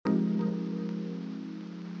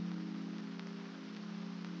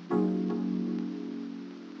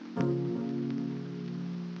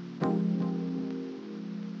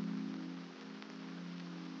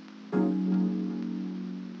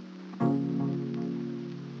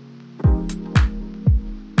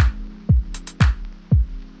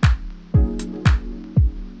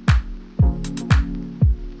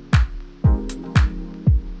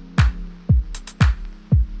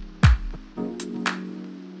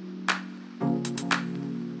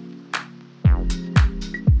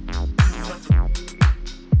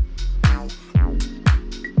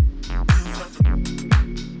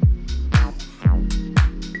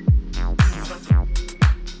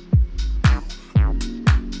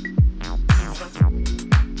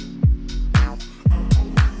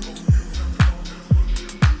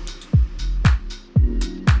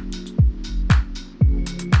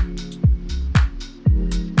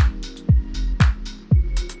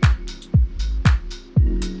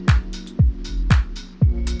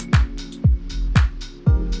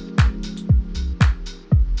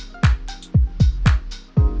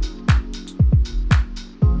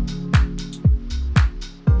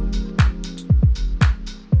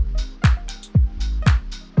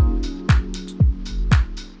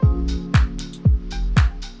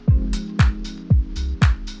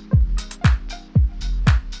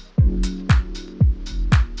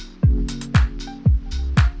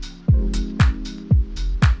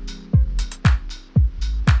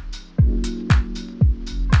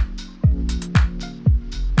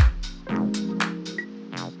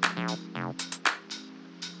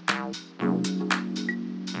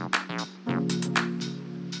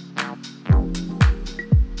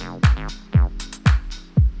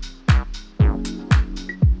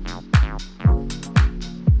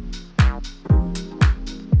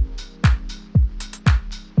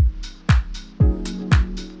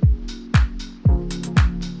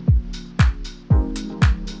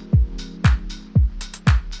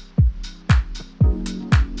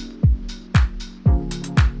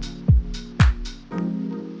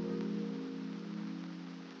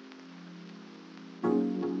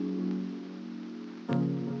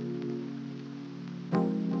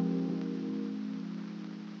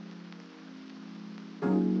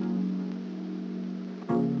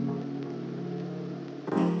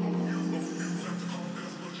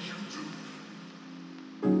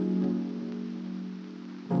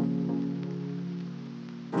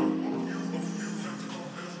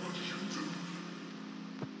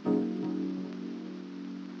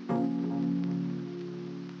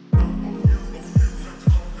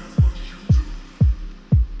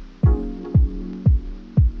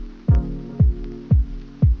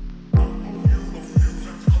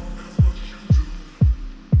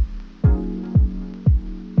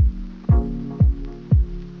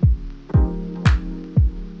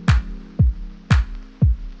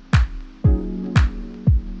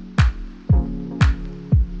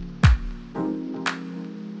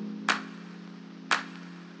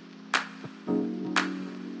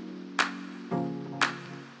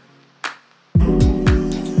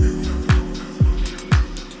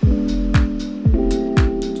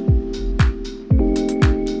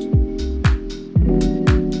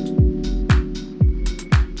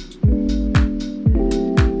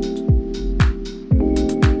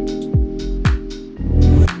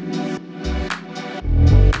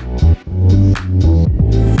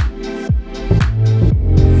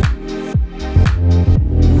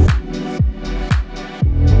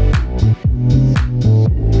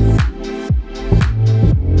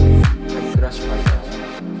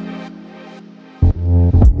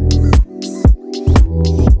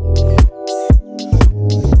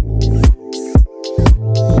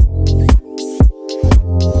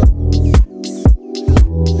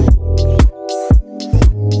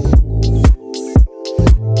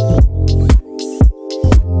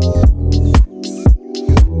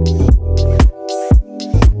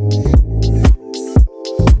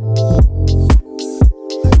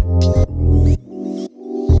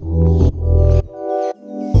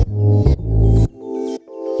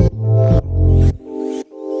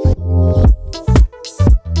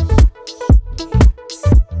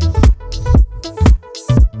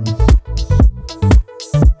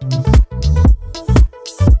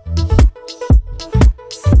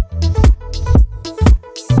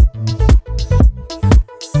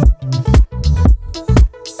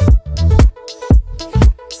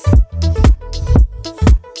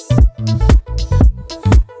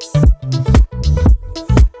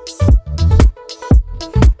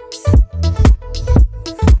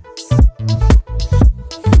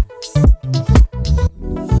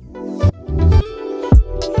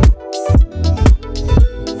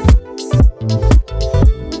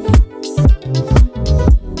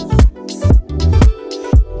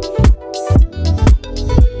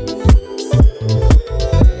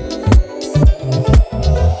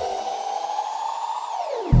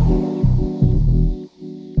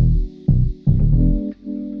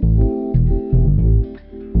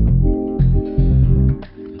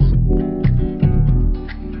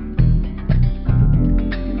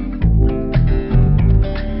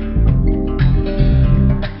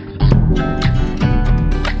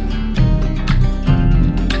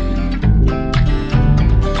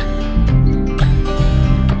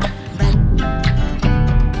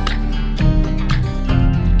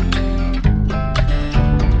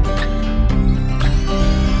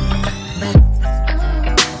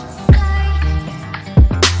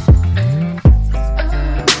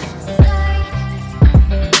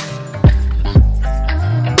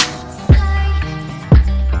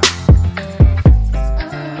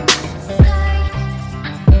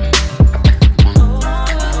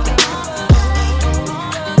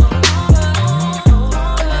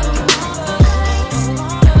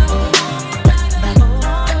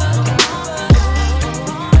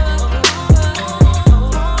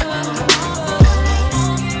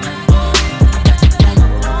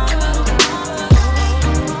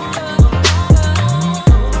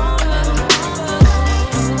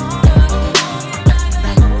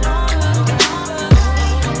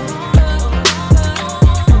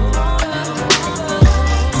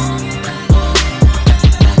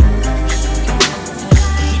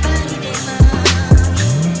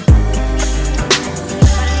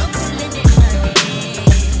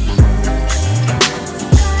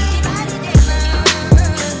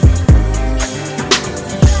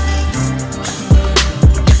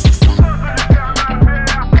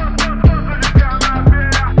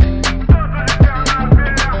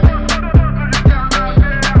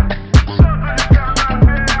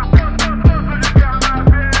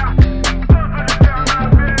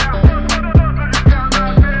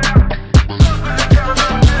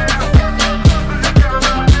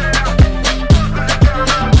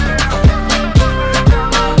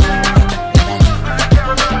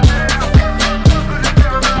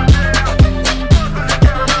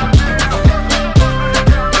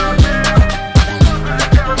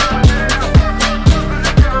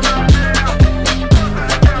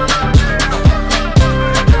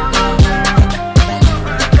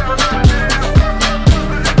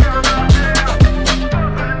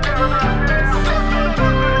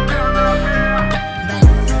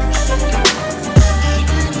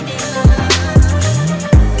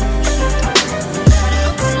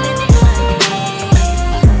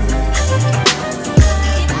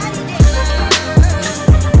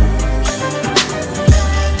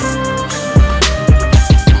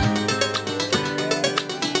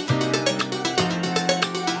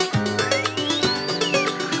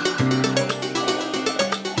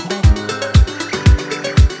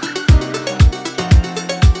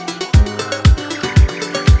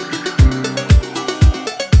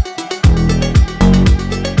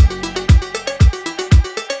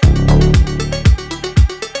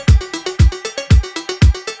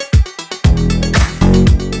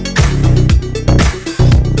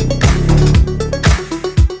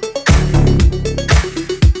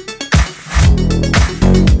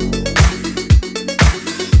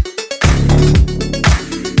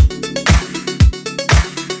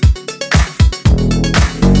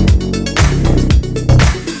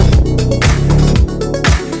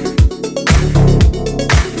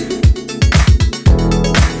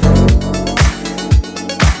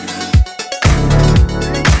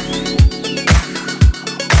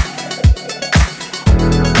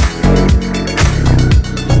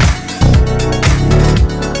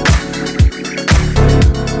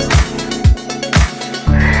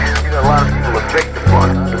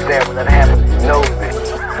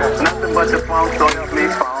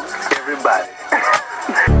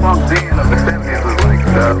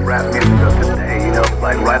rap music of today, you know,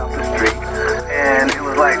 like right off the street. And it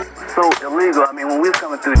was like so illegal. I mean, when we was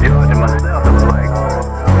coming through Georgia myself, it was like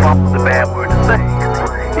funk was a bad word to say,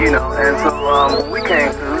 you know. And so when we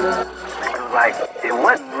came through, it was like it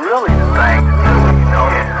wasn't really the thing to do, you know.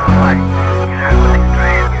 It was like you know, really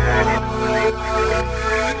strange, good, you know.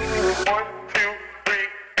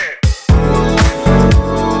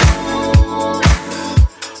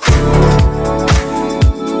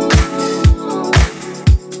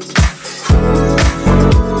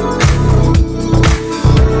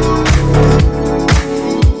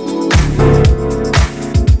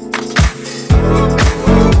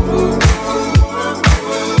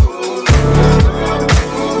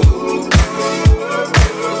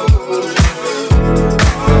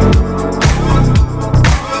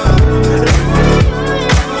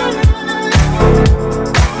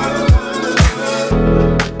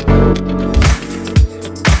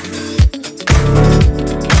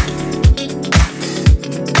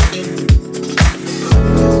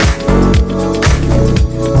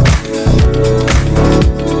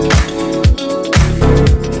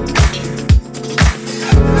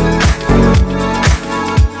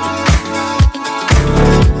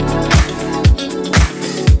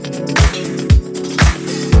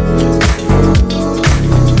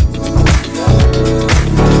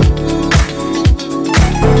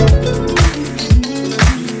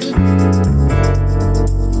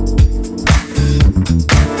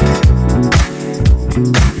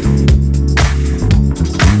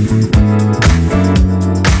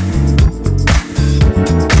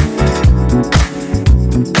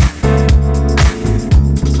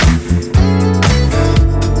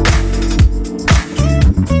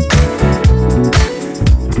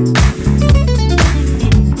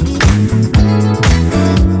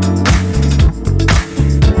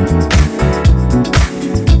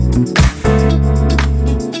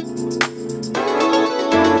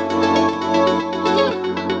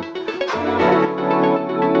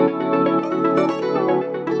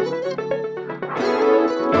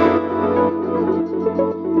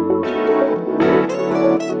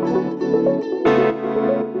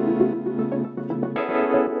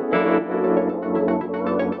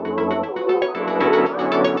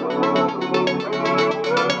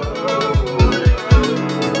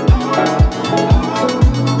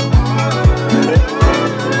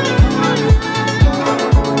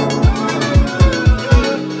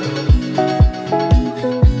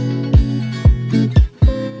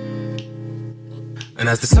 And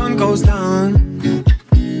as the sun goes down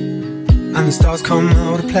and the stars come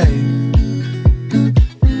out to play,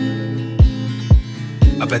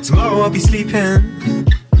 I bet tomorrow I'll be sleeping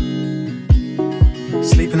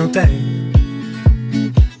all day.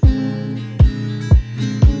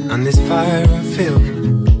 And this fire I feel,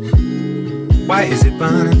 why is it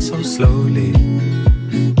burning so slowly?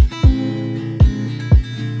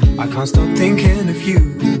 I can't stop thinking of you,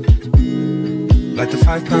 like the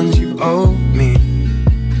 £5 you owe me.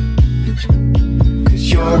 'Cause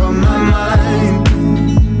you're on my mind,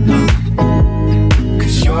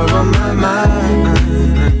 'cause you're on my mind.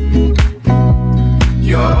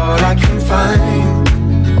 You're all I can find,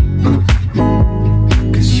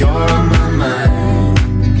 'cause you're on my mind.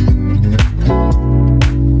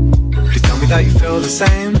 Please tell me that you feel the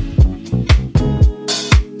same,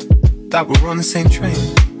 that we're on the same train.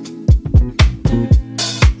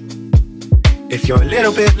 If you're a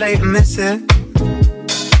little bit late and miss it,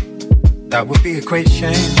 that would be a great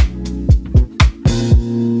shame.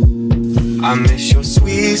 I miss your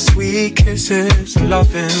sweet, sweet kisses and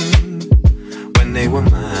loving when they were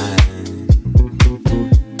mine.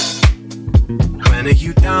 When are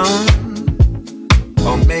you down?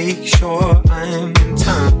 I'll make sure I'm in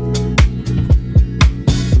town.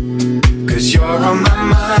 'Cause you're on my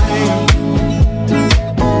mind,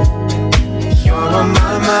 you're on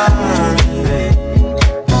my mind.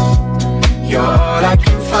 You're all I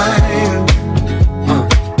can find,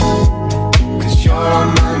 'cause you're on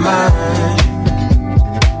my mind.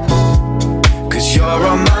 'Cause you're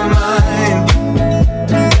on my mind,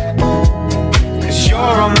 'cause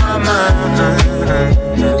you're on my mind.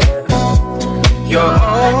 You're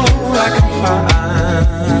all I can find,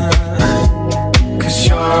 'cause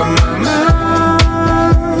you're on my mind.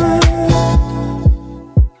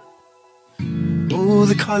 All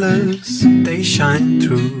the colors, they shine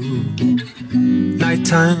through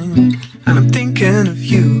nighttime, and I'm thinking of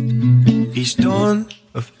you each dawn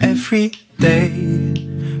of every day.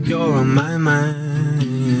 You're on my mind.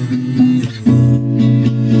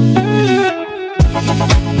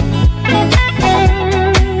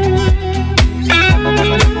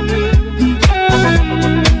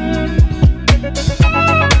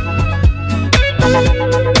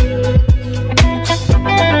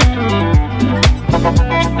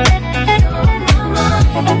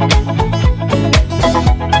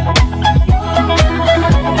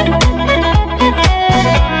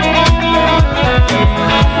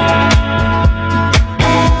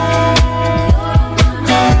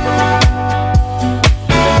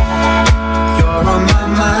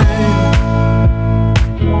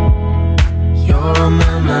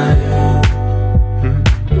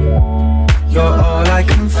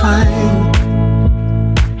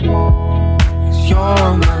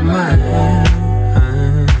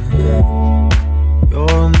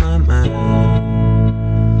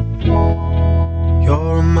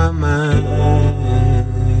 my mind.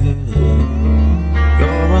 You're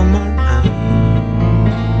on my mind.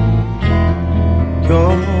 You're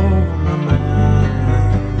on my mind.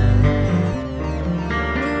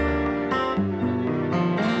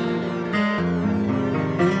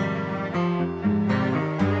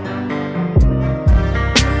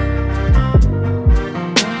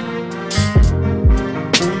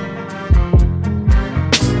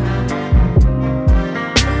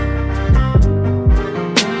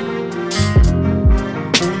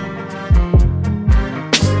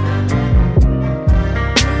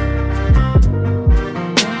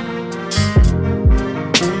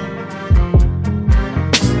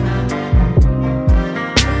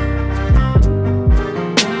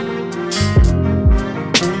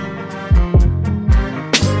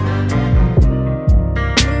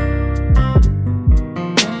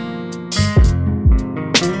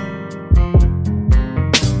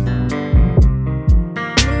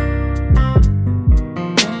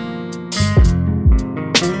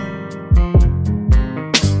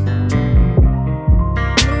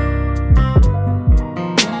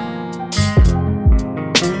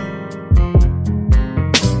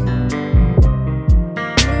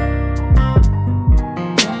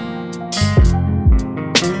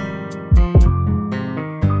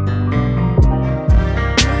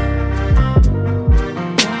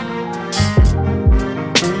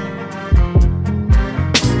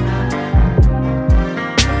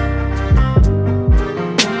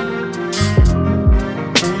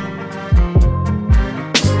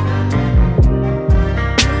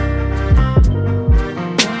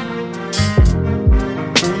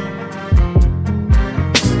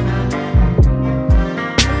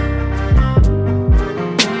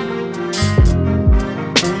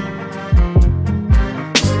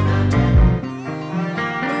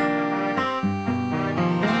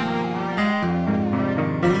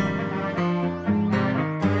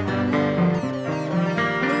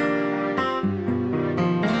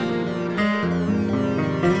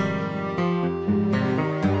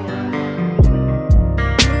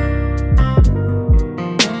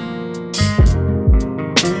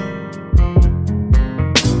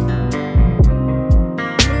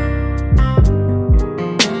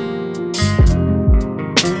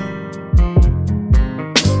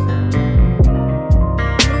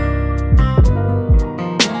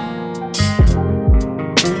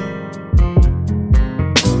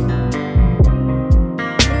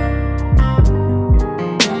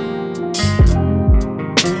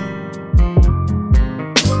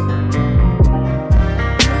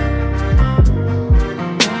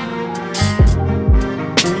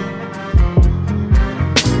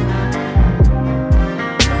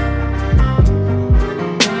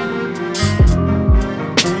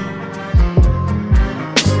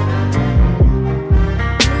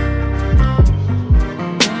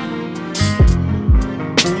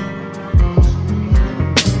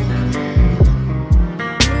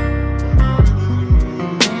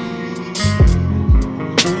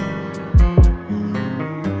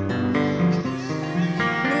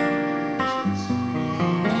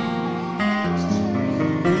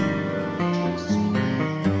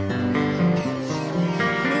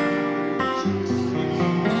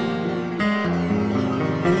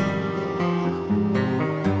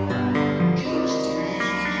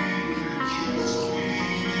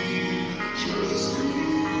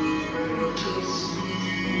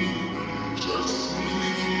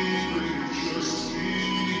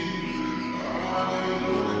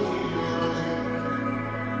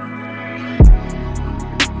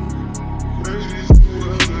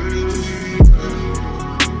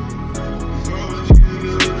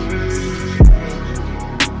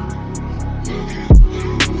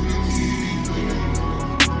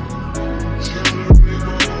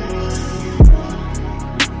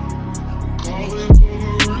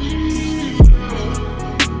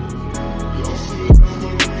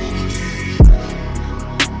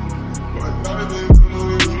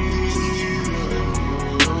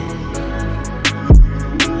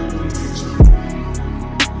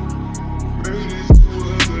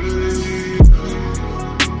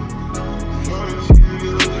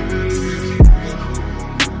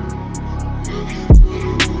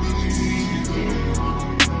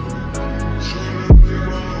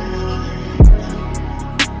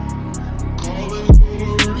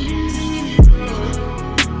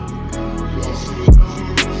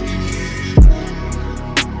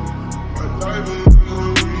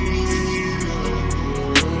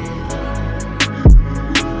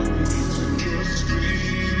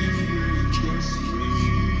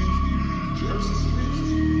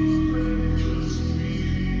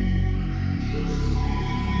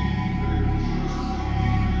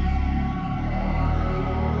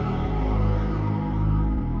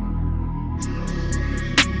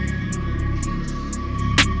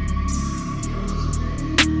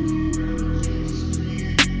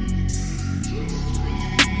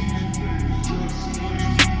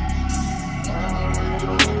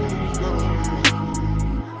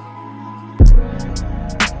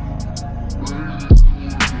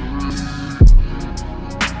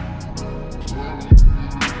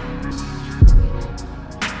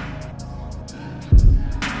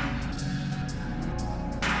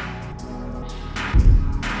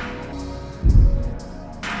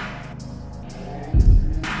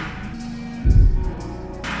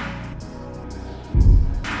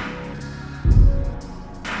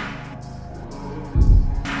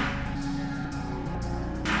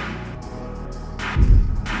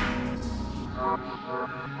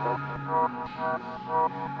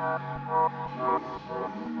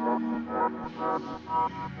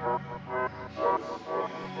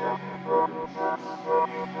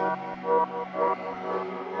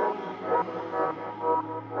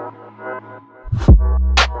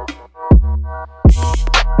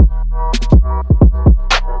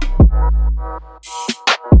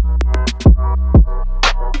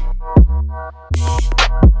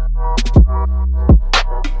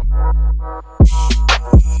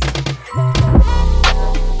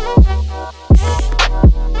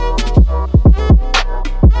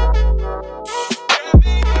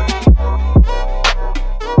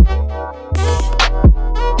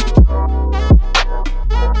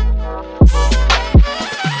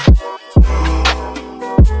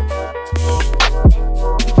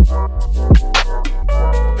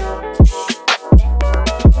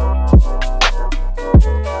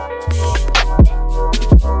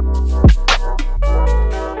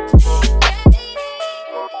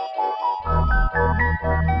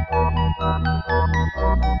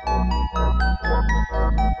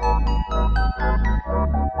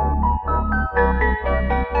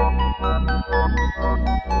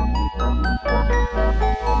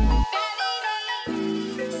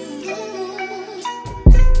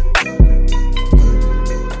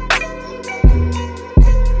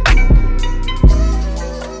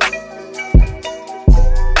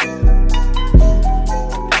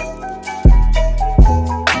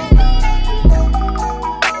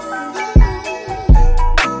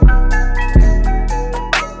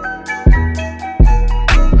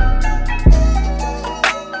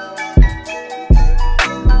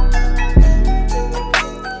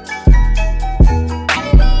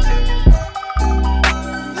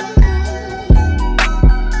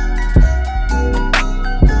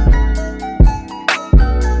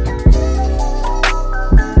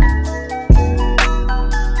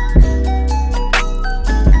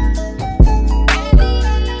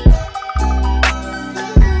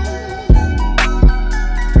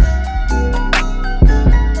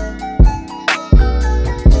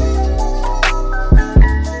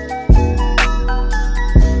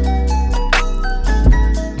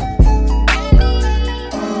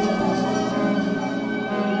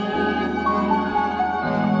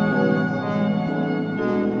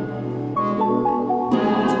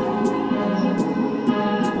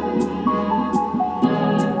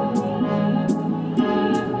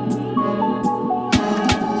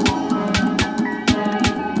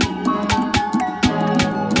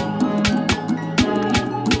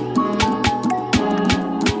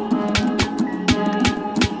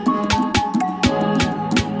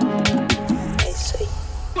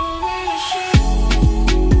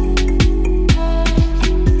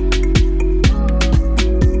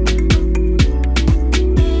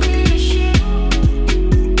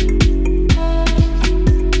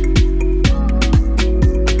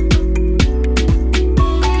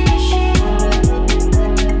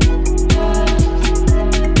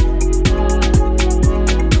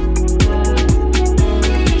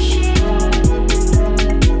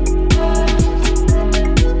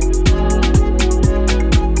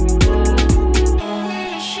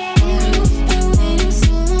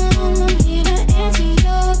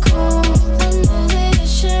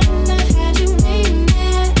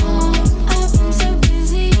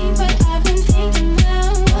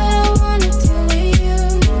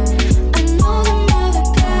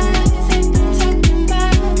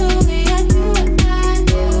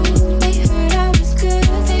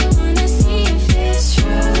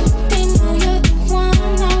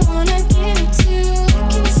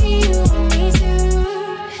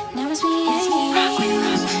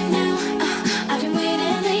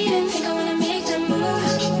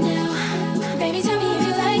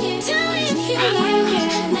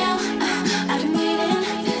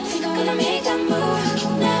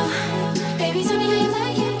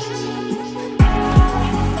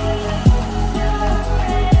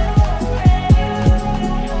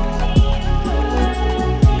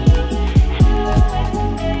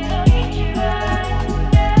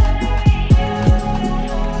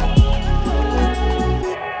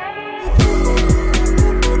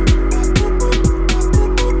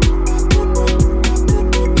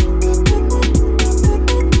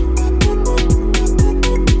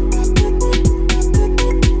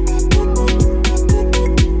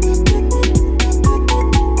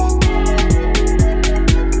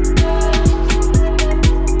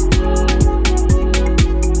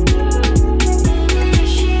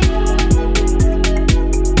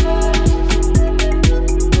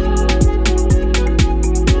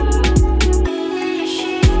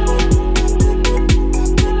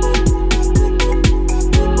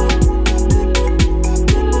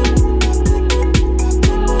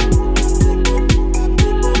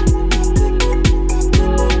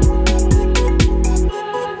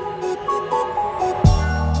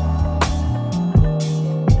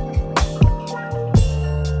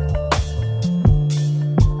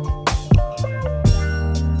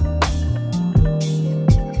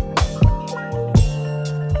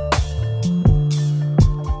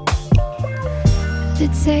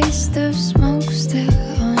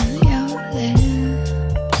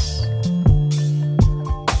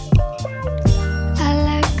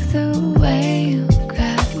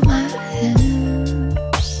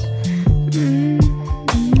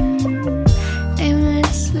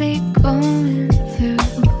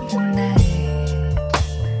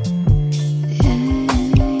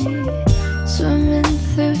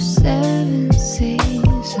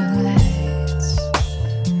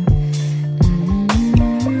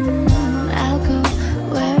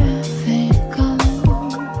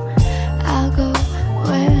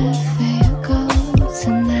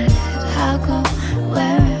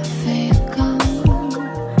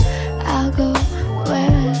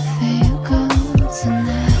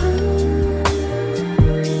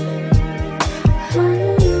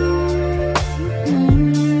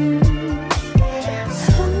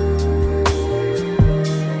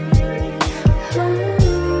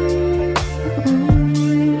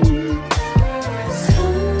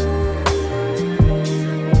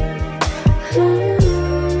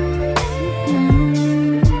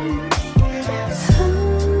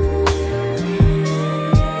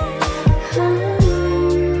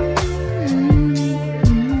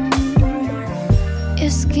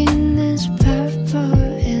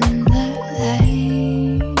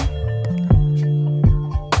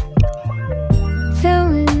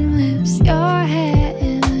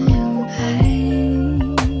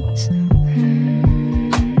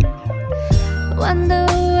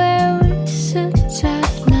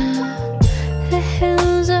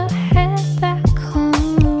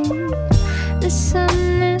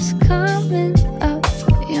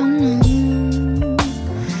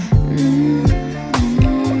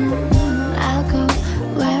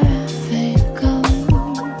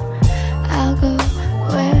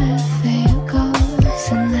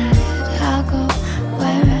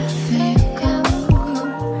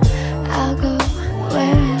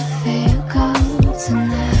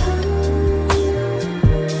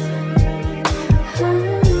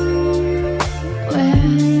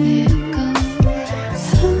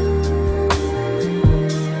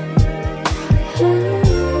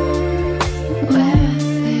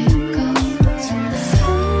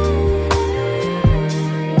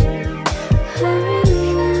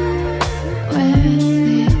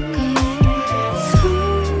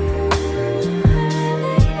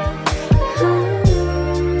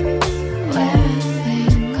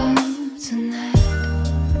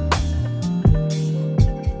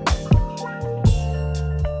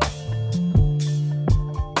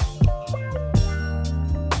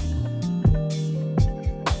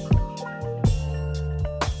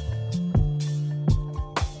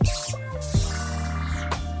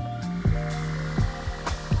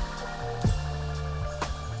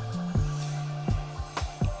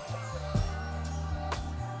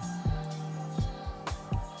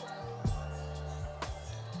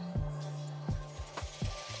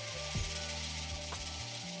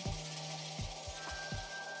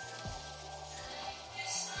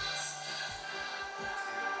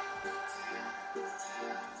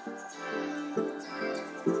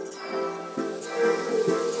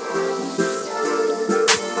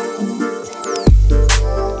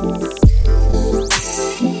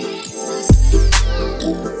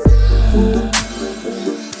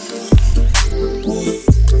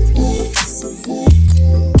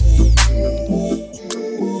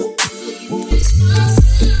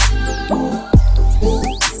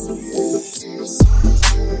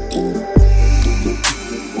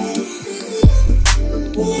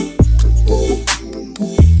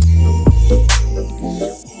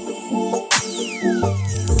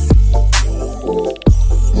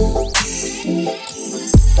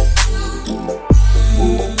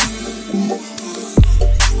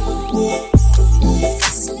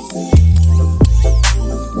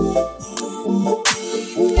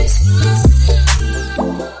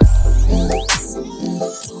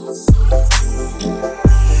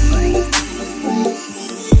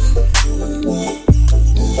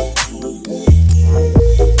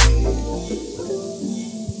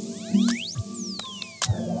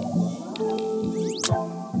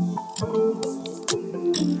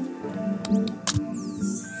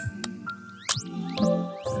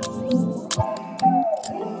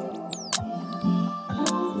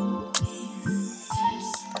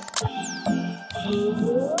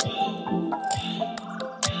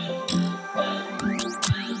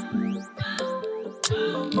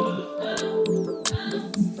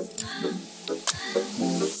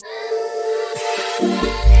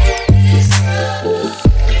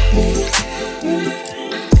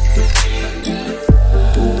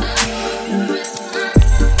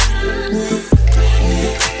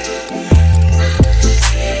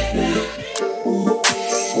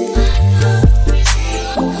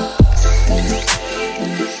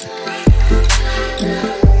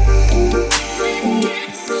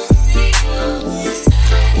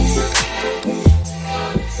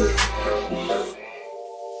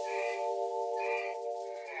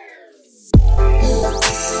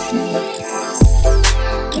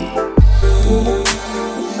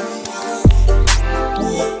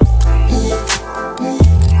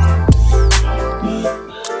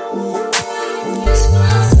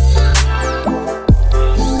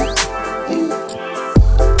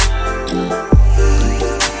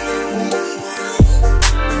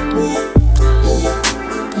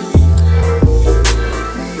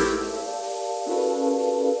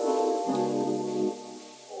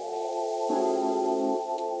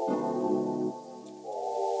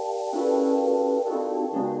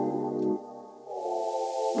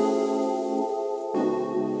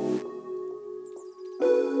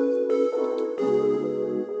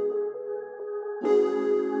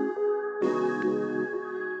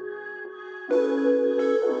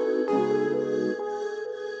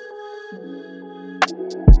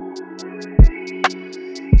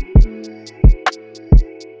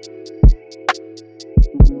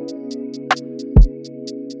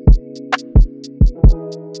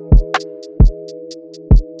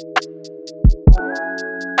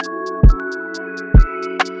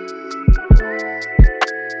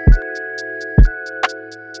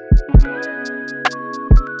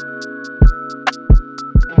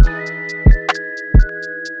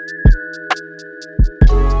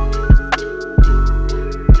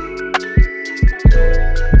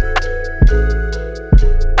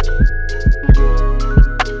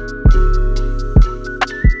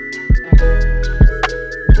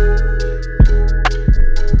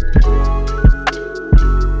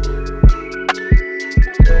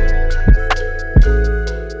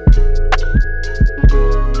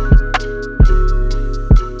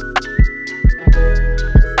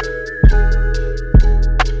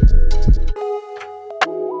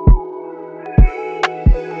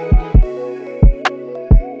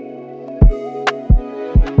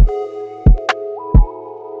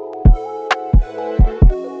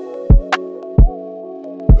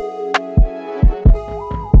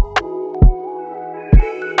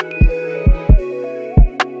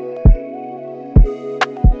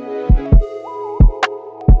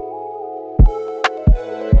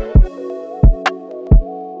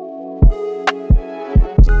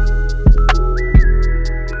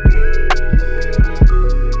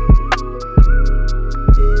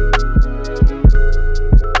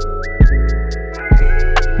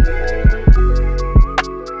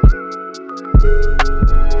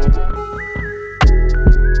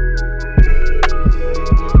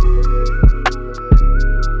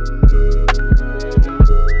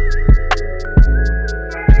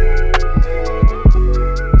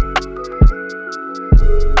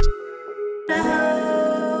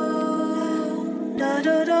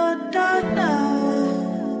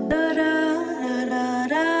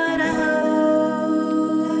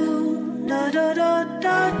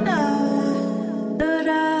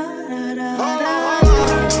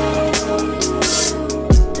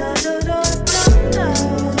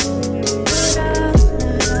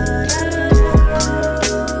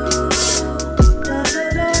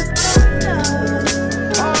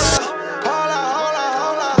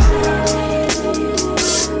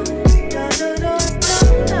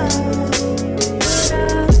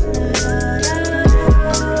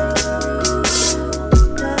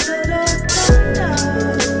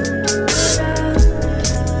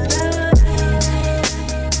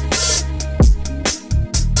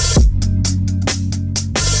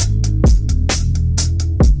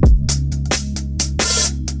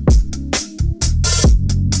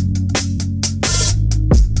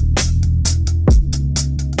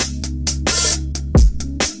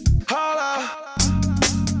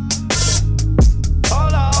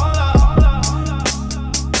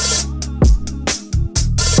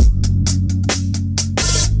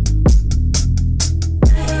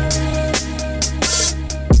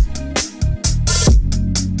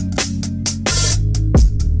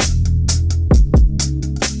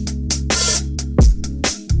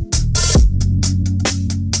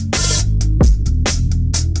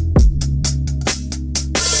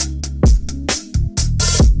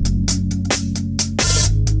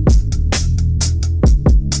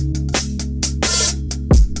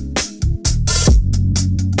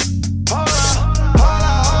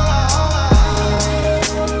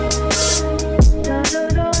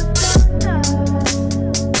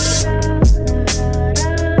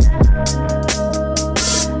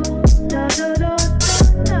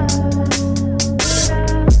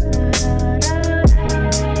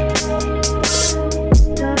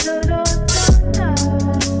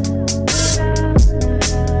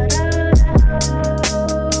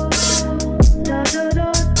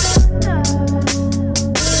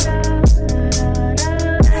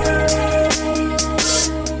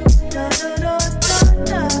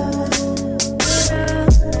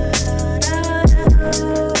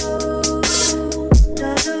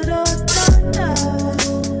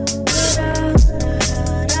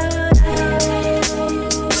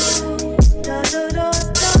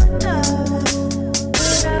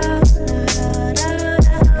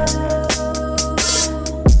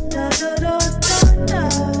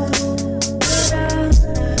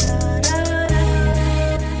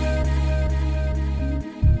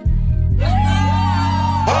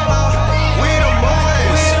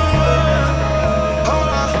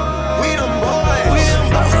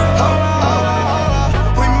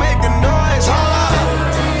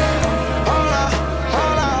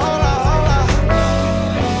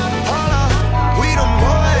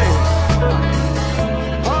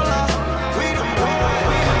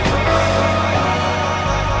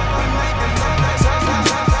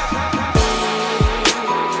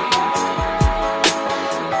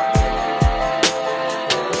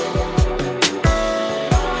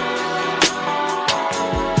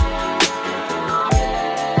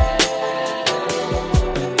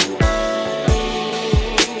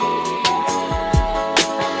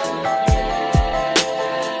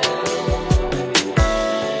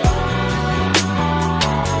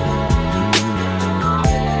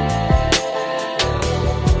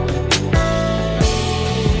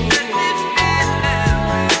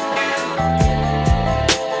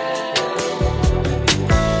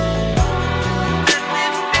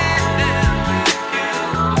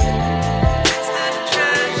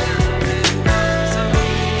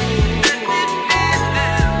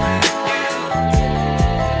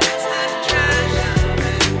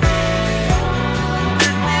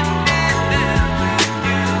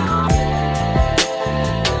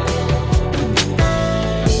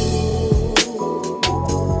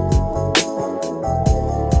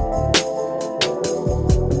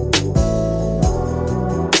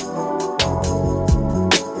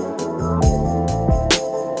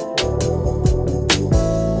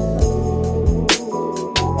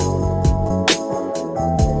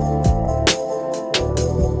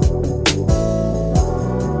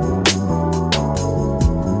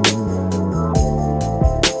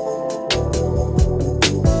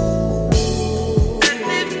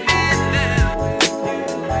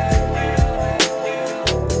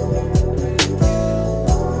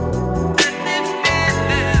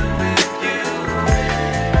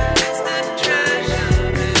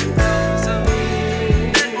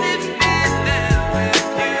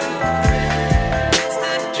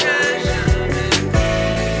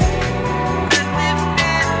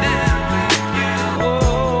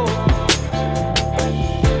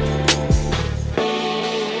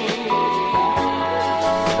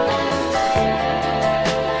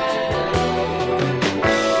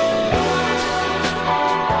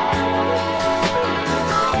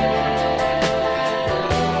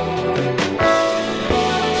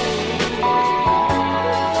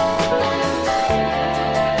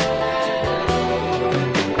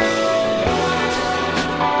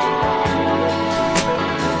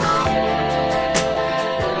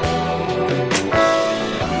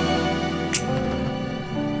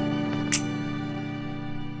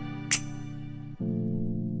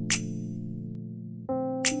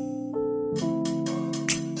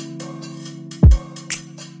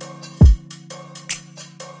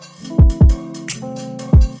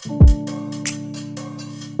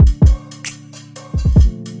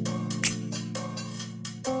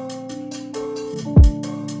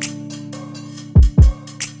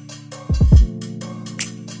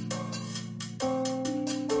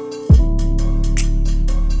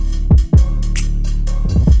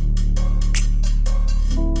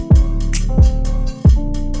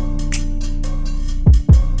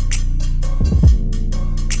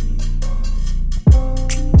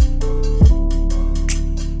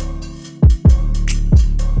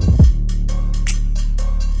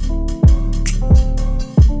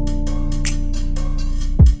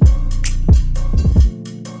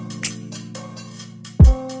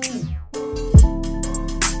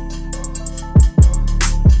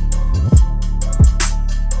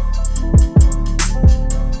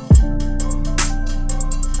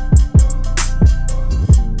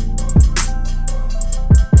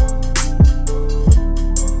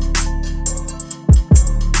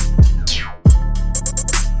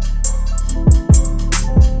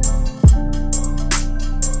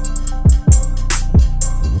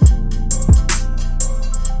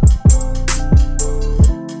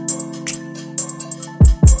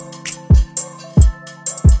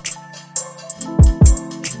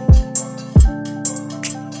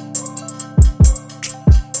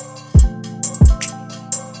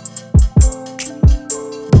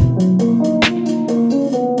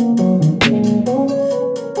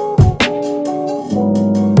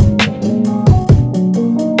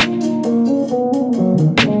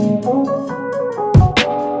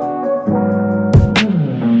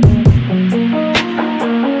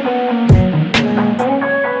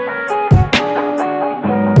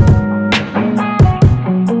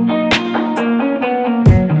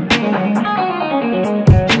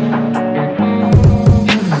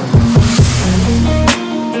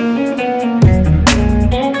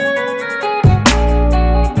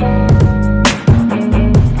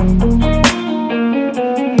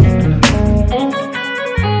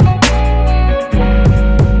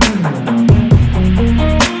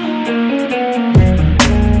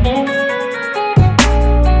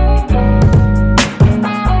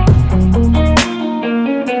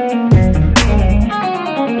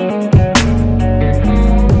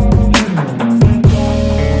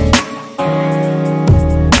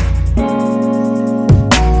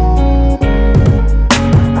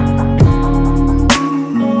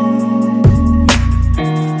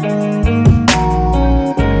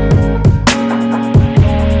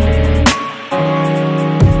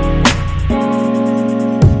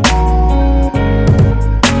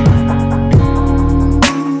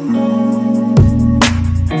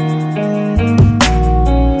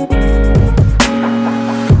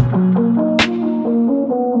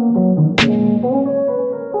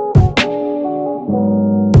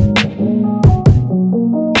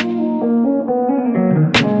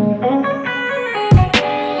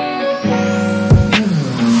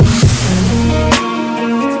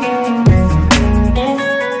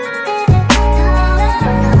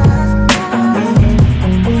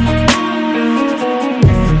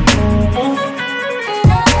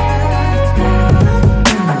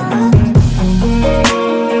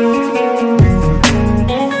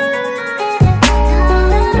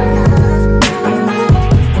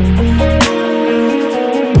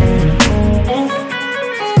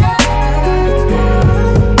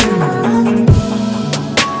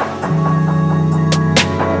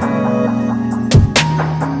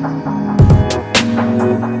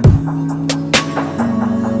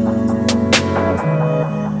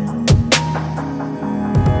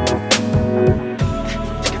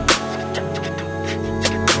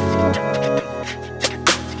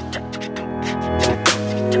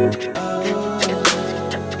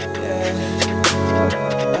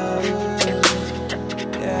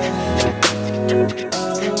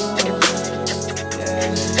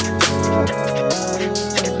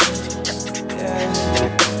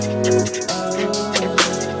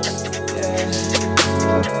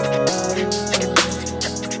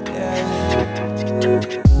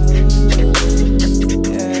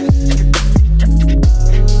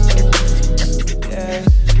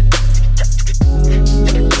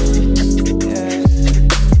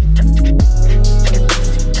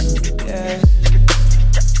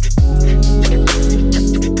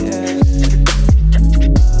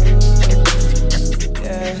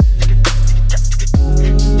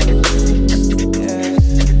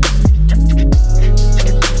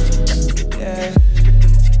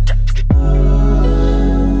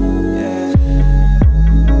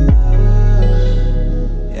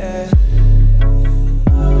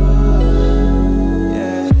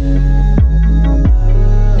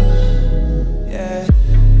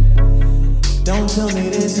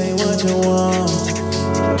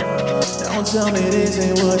 tell me this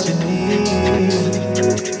ain't what you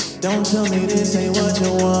need. Don't tell me this ain't what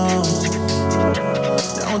you want.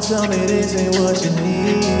 Don't tell me this ain't what you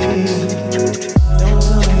need. Don't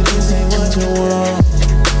tell me this ain't what you want.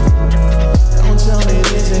 Don't tell me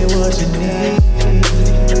this ain't what you need.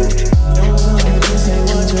 Don't tell me this ain't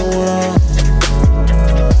what you want.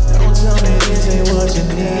 Don't tell me this ain't what you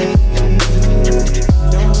need.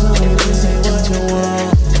 Don't tell me this ain't what you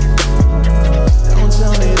want. Don't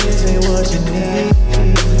tell me this ain't what you need.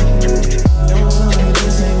 Don't tell me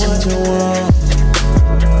this ain't what you want.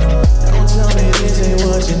 Don't tell me this ain't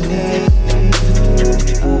what you need.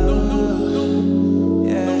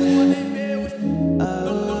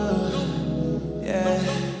 Yeah.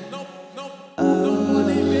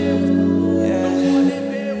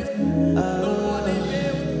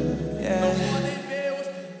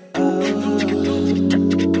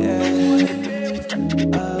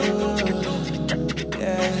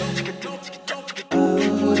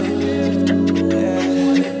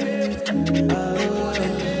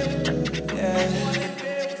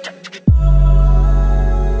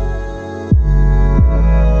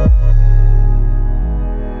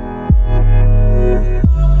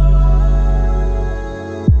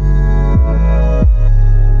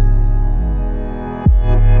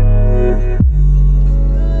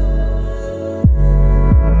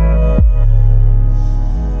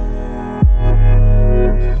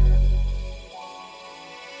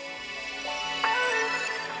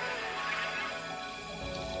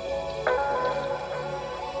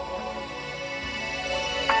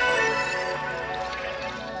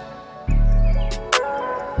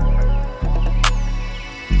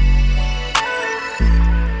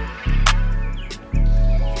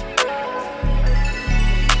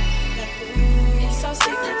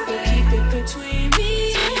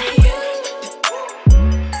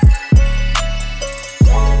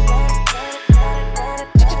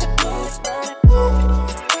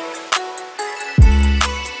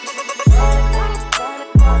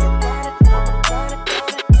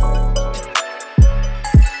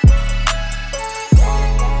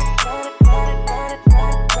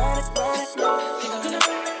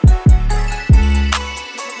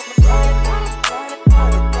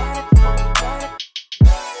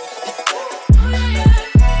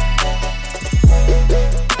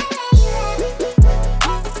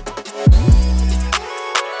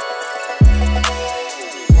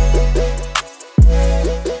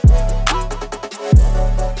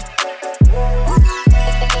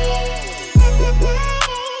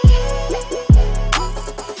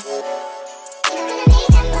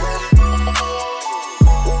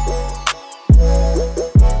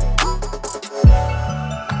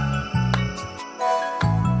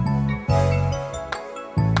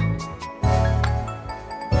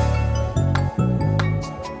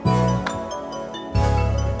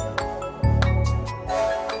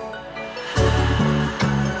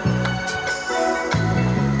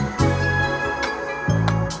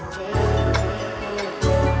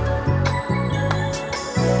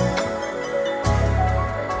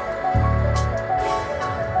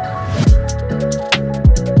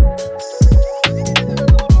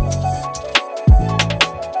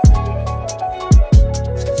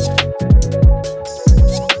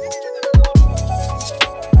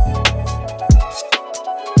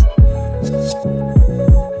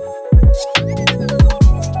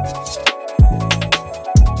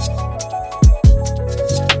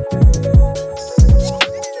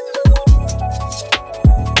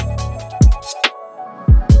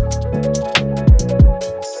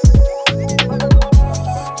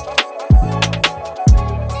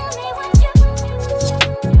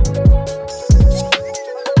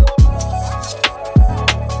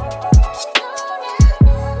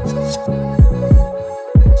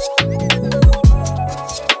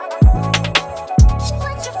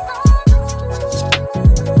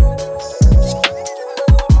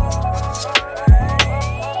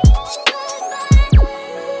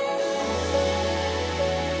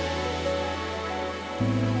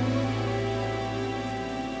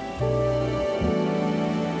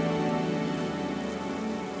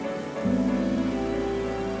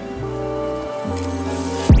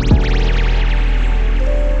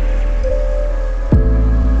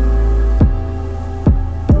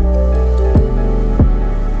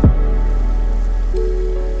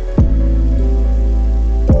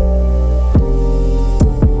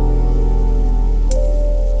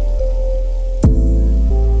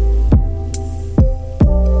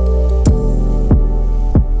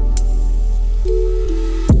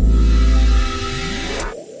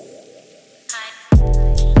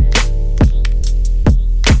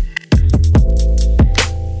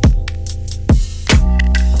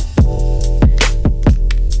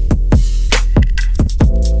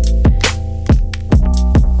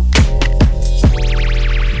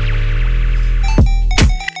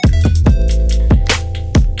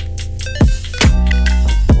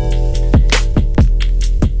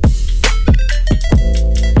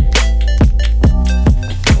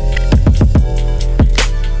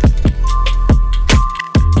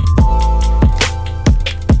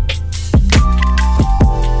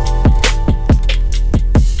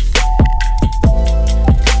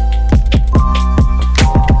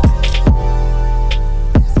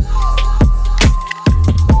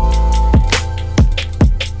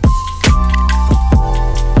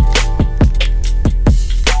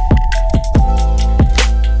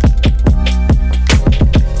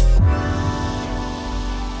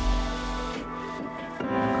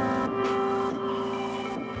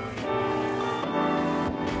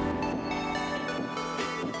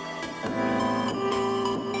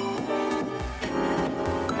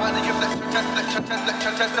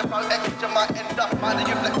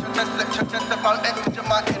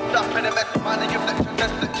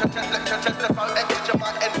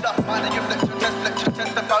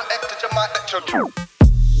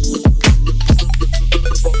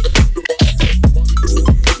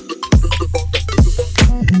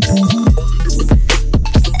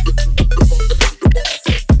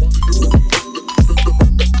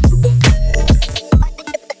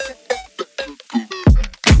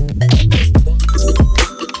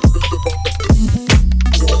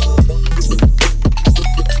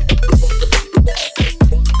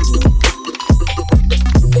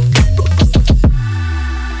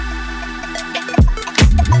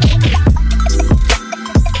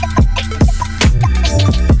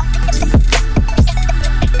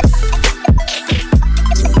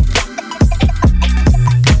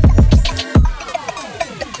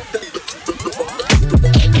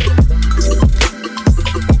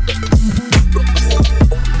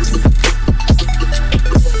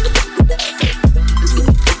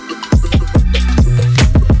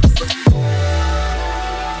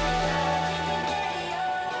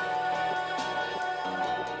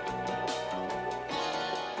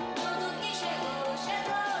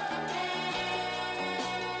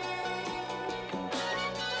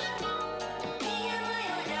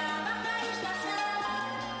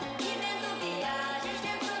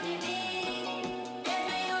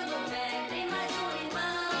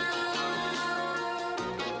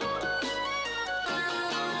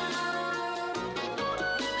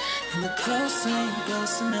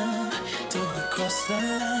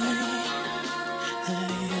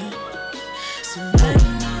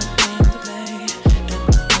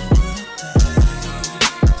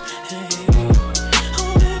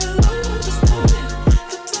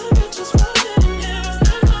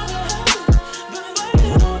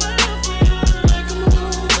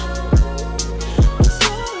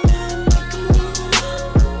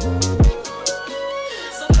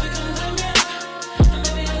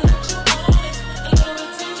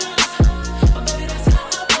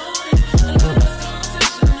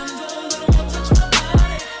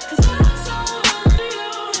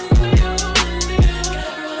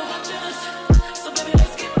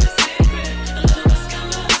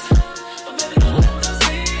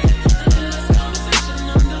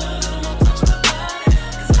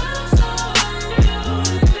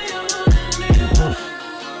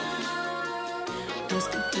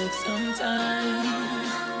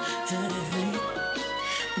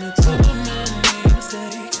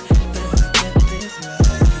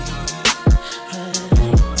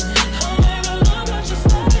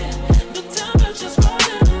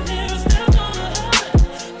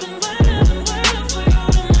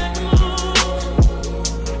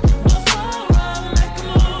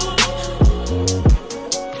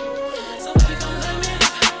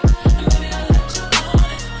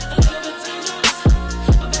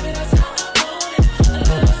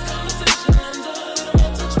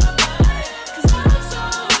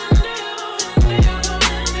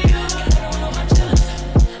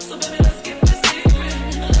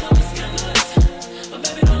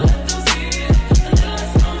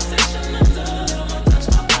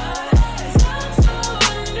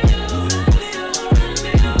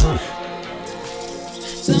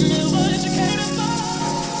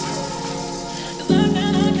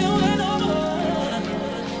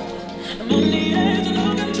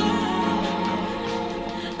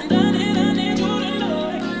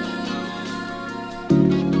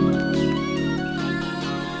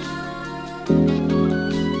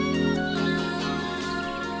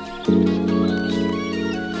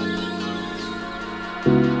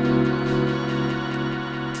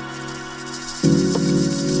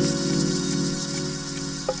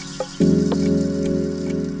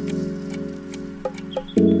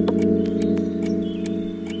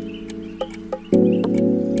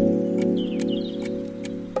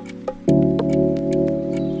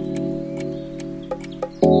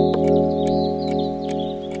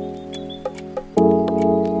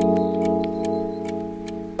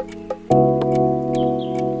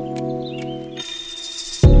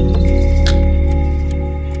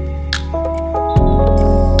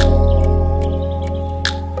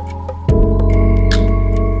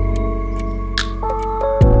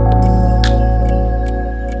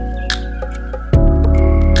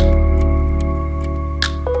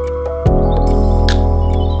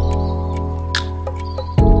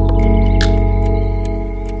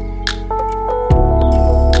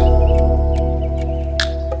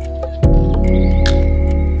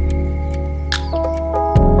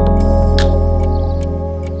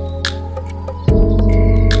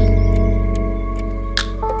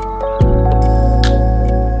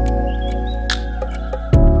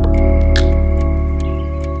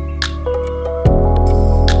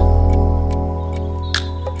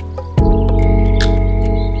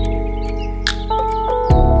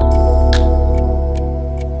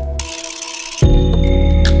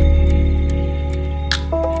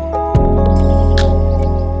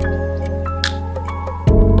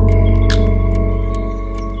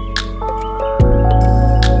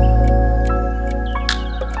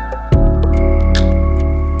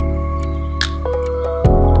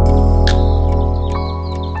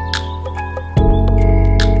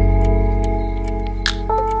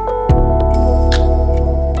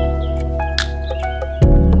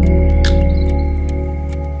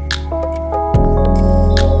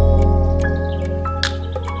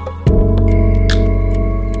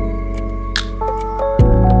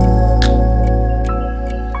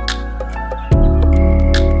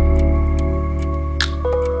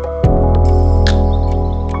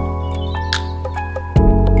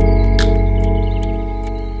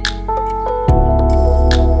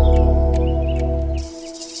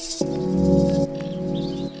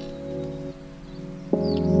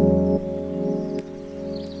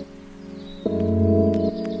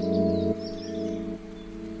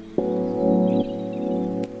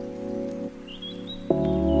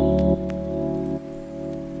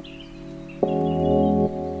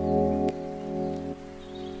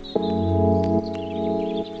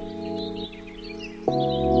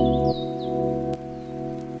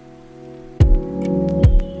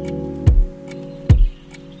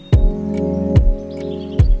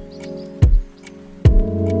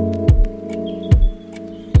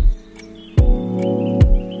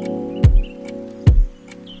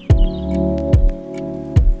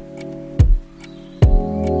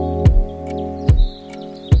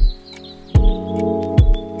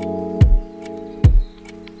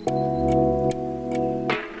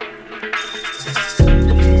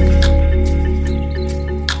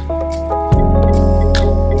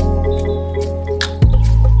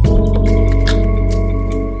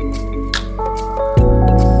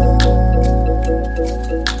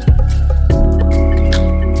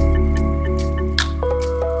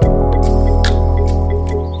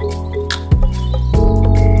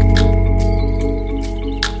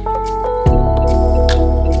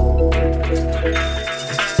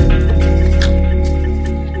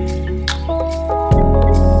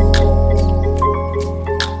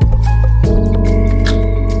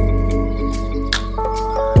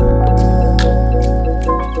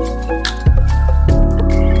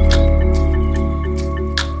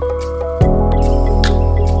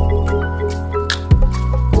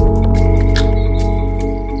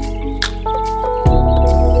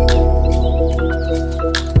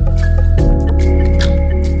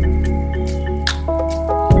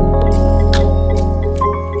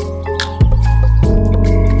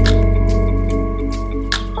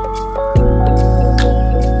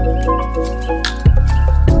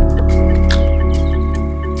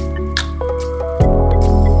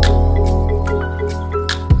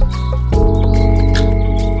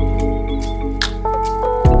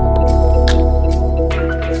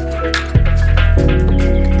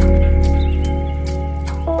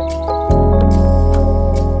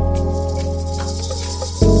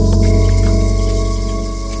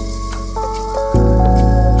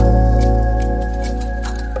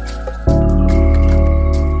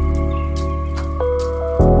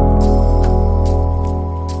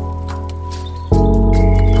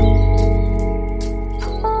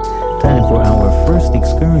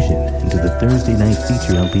 Thursday night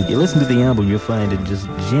feature LP. You listen to the album, you'll find it just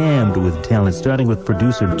jammed with talent, starting with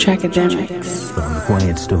producer Trackademics from the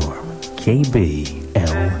Quiet Storm, KBLX.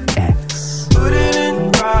 Put it in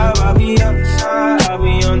drive, I'll be outside, I'll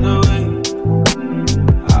be on the way.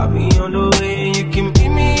 I'll be on the way, and you can meet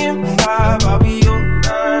me in 5. I'll be all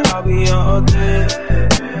night, I'll be all day.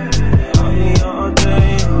 I'll be all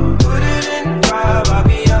day. Put it in drive, I'll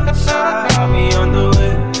be outside, I'll be on the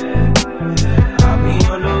way. I'll be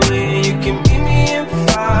on the way, and you can meet me in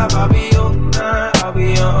 5. I'll be all night, I'll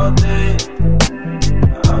be all day.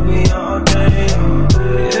 I'll be all day.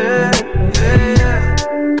 Yeah, yeah,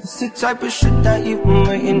 yeah. It's the type of shit that you've been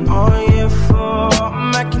waiting on here for.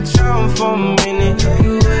 I'm making time for a minute. Yeah,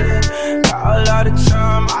 you with it? Got a lot of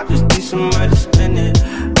time, I just need somewhere to spend it.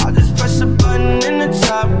 I'll just press a button in the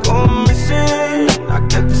top, go missing. I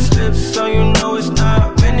got the slip, so you know it's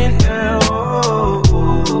not winning. Yeah, oh,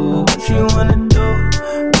 what you wanna do?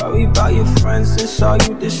 Worry about your friends, and saw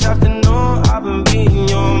you this afternoon. I've been beating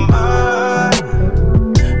your mind.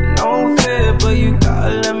 No fear, but you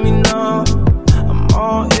gotta let me know. I'm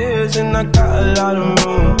all ears and I got a lot of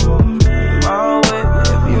room. My way,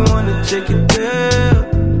 if you wanna take it there,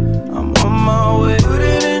 I'm on my way. Put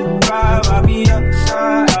it in drive, I'll be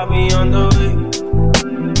outside, I'll be on the way.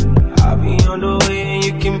 I'll be on the way, and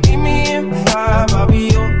you can meet me in 5. I'll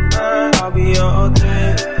be all night, I'll be all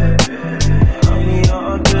day. I'll be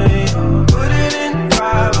all day. Put it in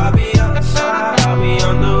drive, I'll be outside, I'll be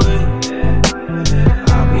on the way.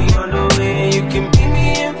 I'll be on the way, and you can meet me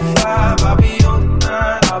in 5. I'll be all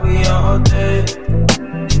night, I'll be all day.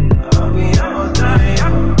 I'll be all day.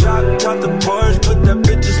 Drop the Porsche, put that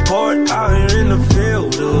bitch's sport out here in the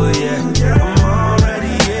field, oh yeah. I'm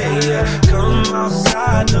already, yeah. Come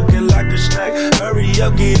outside looking like a snack. Hurry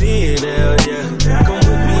up, get in, hell yeah. Come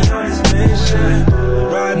with me on this mission.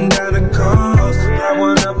 Riding down the coast, that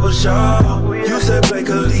one up for sure. You said play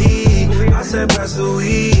a lead, I said pass the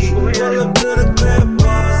weed. Pull up to the club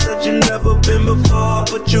bar, said you never been before.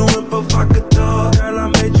 Put you in provocateur, girl, I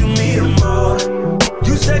made you meet him more.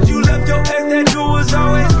 You said you left your ex, that you was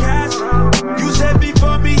always cash. You said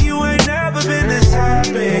before me, you ain't never been this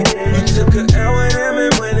happy. You took a L with him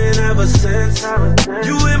and went in ever since.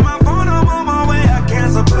 You in my phone, I'm on my way, I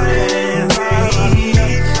cancel plans.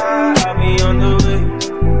 I'll be on the way.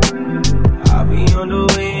 I'll be on the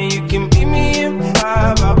way, and you can meet me in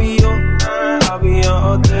 5. I'll be all night, I'll be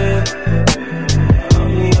all day. I'll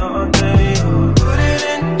be all day. Put it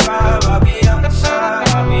in drive, I'll be outside,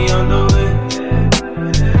 I'll be on the way.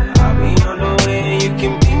 I'll be on the way, and you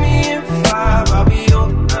can meet me in 5. I'll be all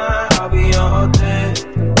night, I'll be all day.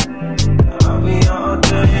 I'll be all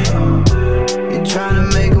day. You're trying to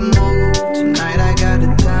make a move. Tonight I got the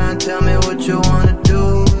time, tell me what you wanna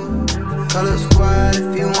do. Call a squad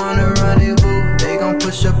if you wanna rendezvous. They gon'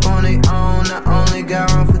 push up on their own, I only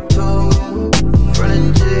got room for 2. Front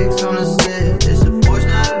of jigs on the set, it's a Porsche,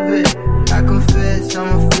 not a Vic. I confess, I'm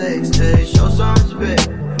a flex, till they show some respect.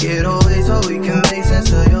 Get away so we can make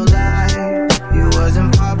sense of your life. You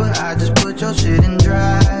wasn't pop, but I just put your shit in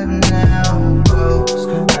drive now. Close,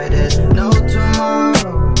 like there's no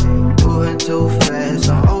tomorrow. Moving too fast,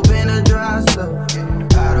 I'm open to dry stuff.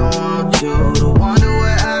 I don't want you to wonder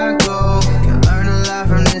where I go. Can learn a lot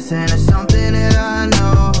from this, and it's something that I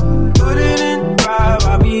know. Put it in drive,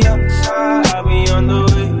 I'll be outside, I'll be on the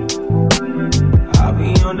way. I'll be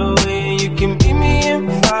on the way, and you can meet me in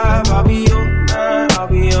 5. I'll be all night, I'll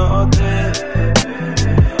be all day.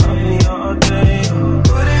 I'll be all day.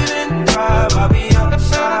 Put it in drive, I'll be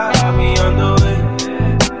outside, I'll be on the way.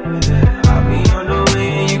 I'll be on the way,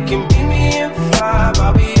 and you can meet me in 5.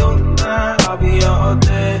 I'll be all night, I'll be all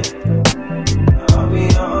day. I'll be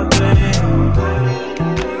all day.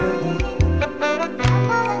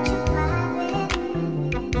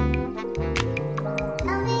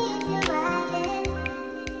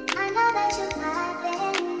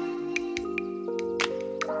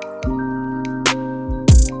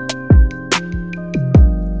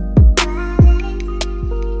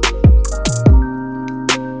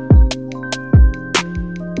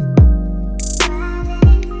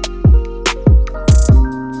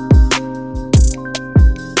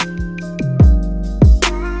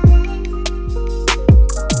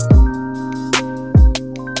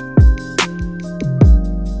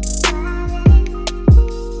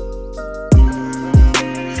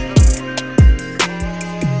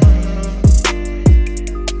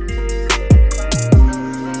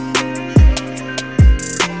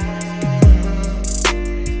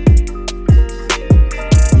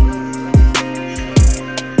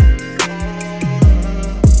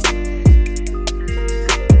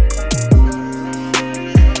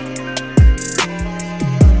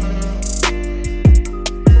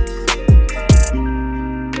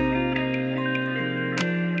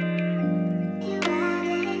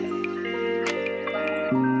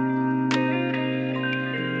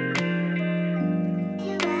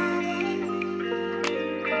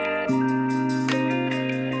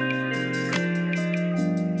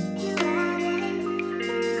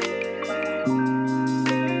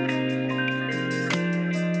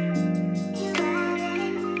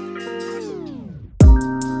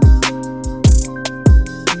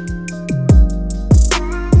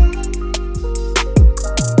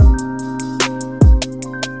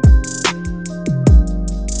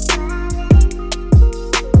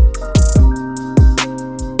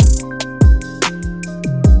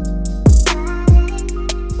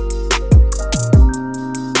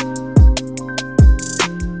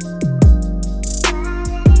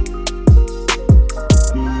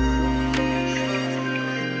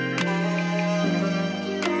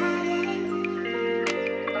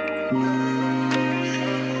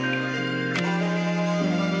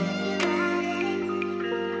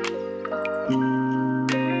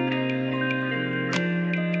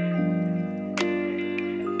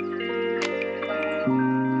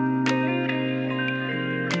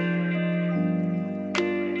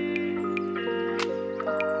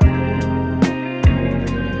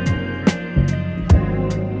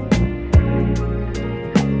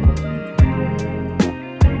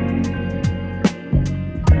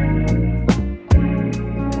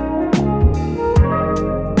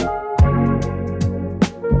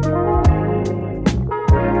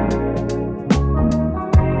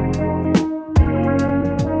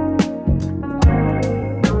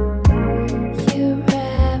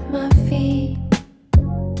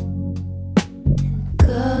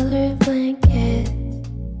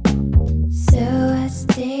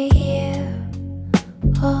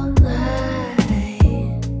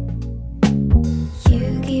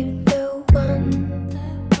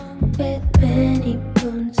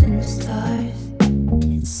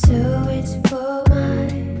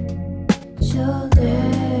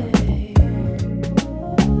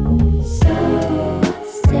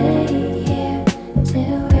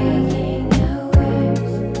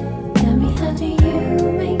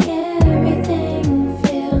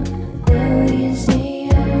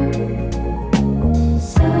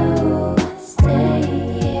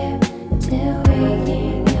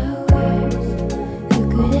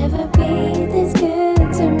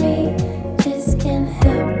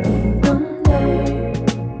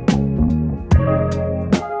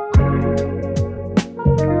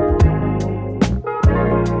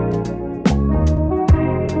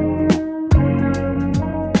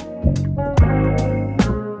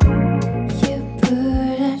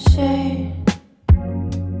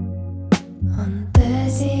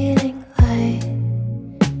 ceiling light,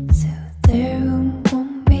 so the room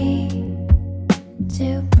won't be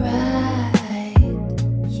too bright.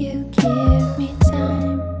 You give me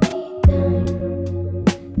time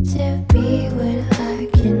to be what I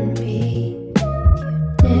can be.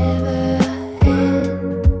 You never ahead,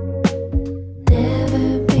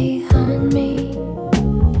 never behind me.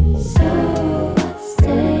 So I'll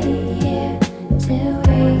stay here till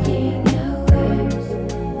waking hours.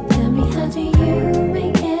 Tell me, how do you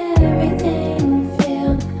make it?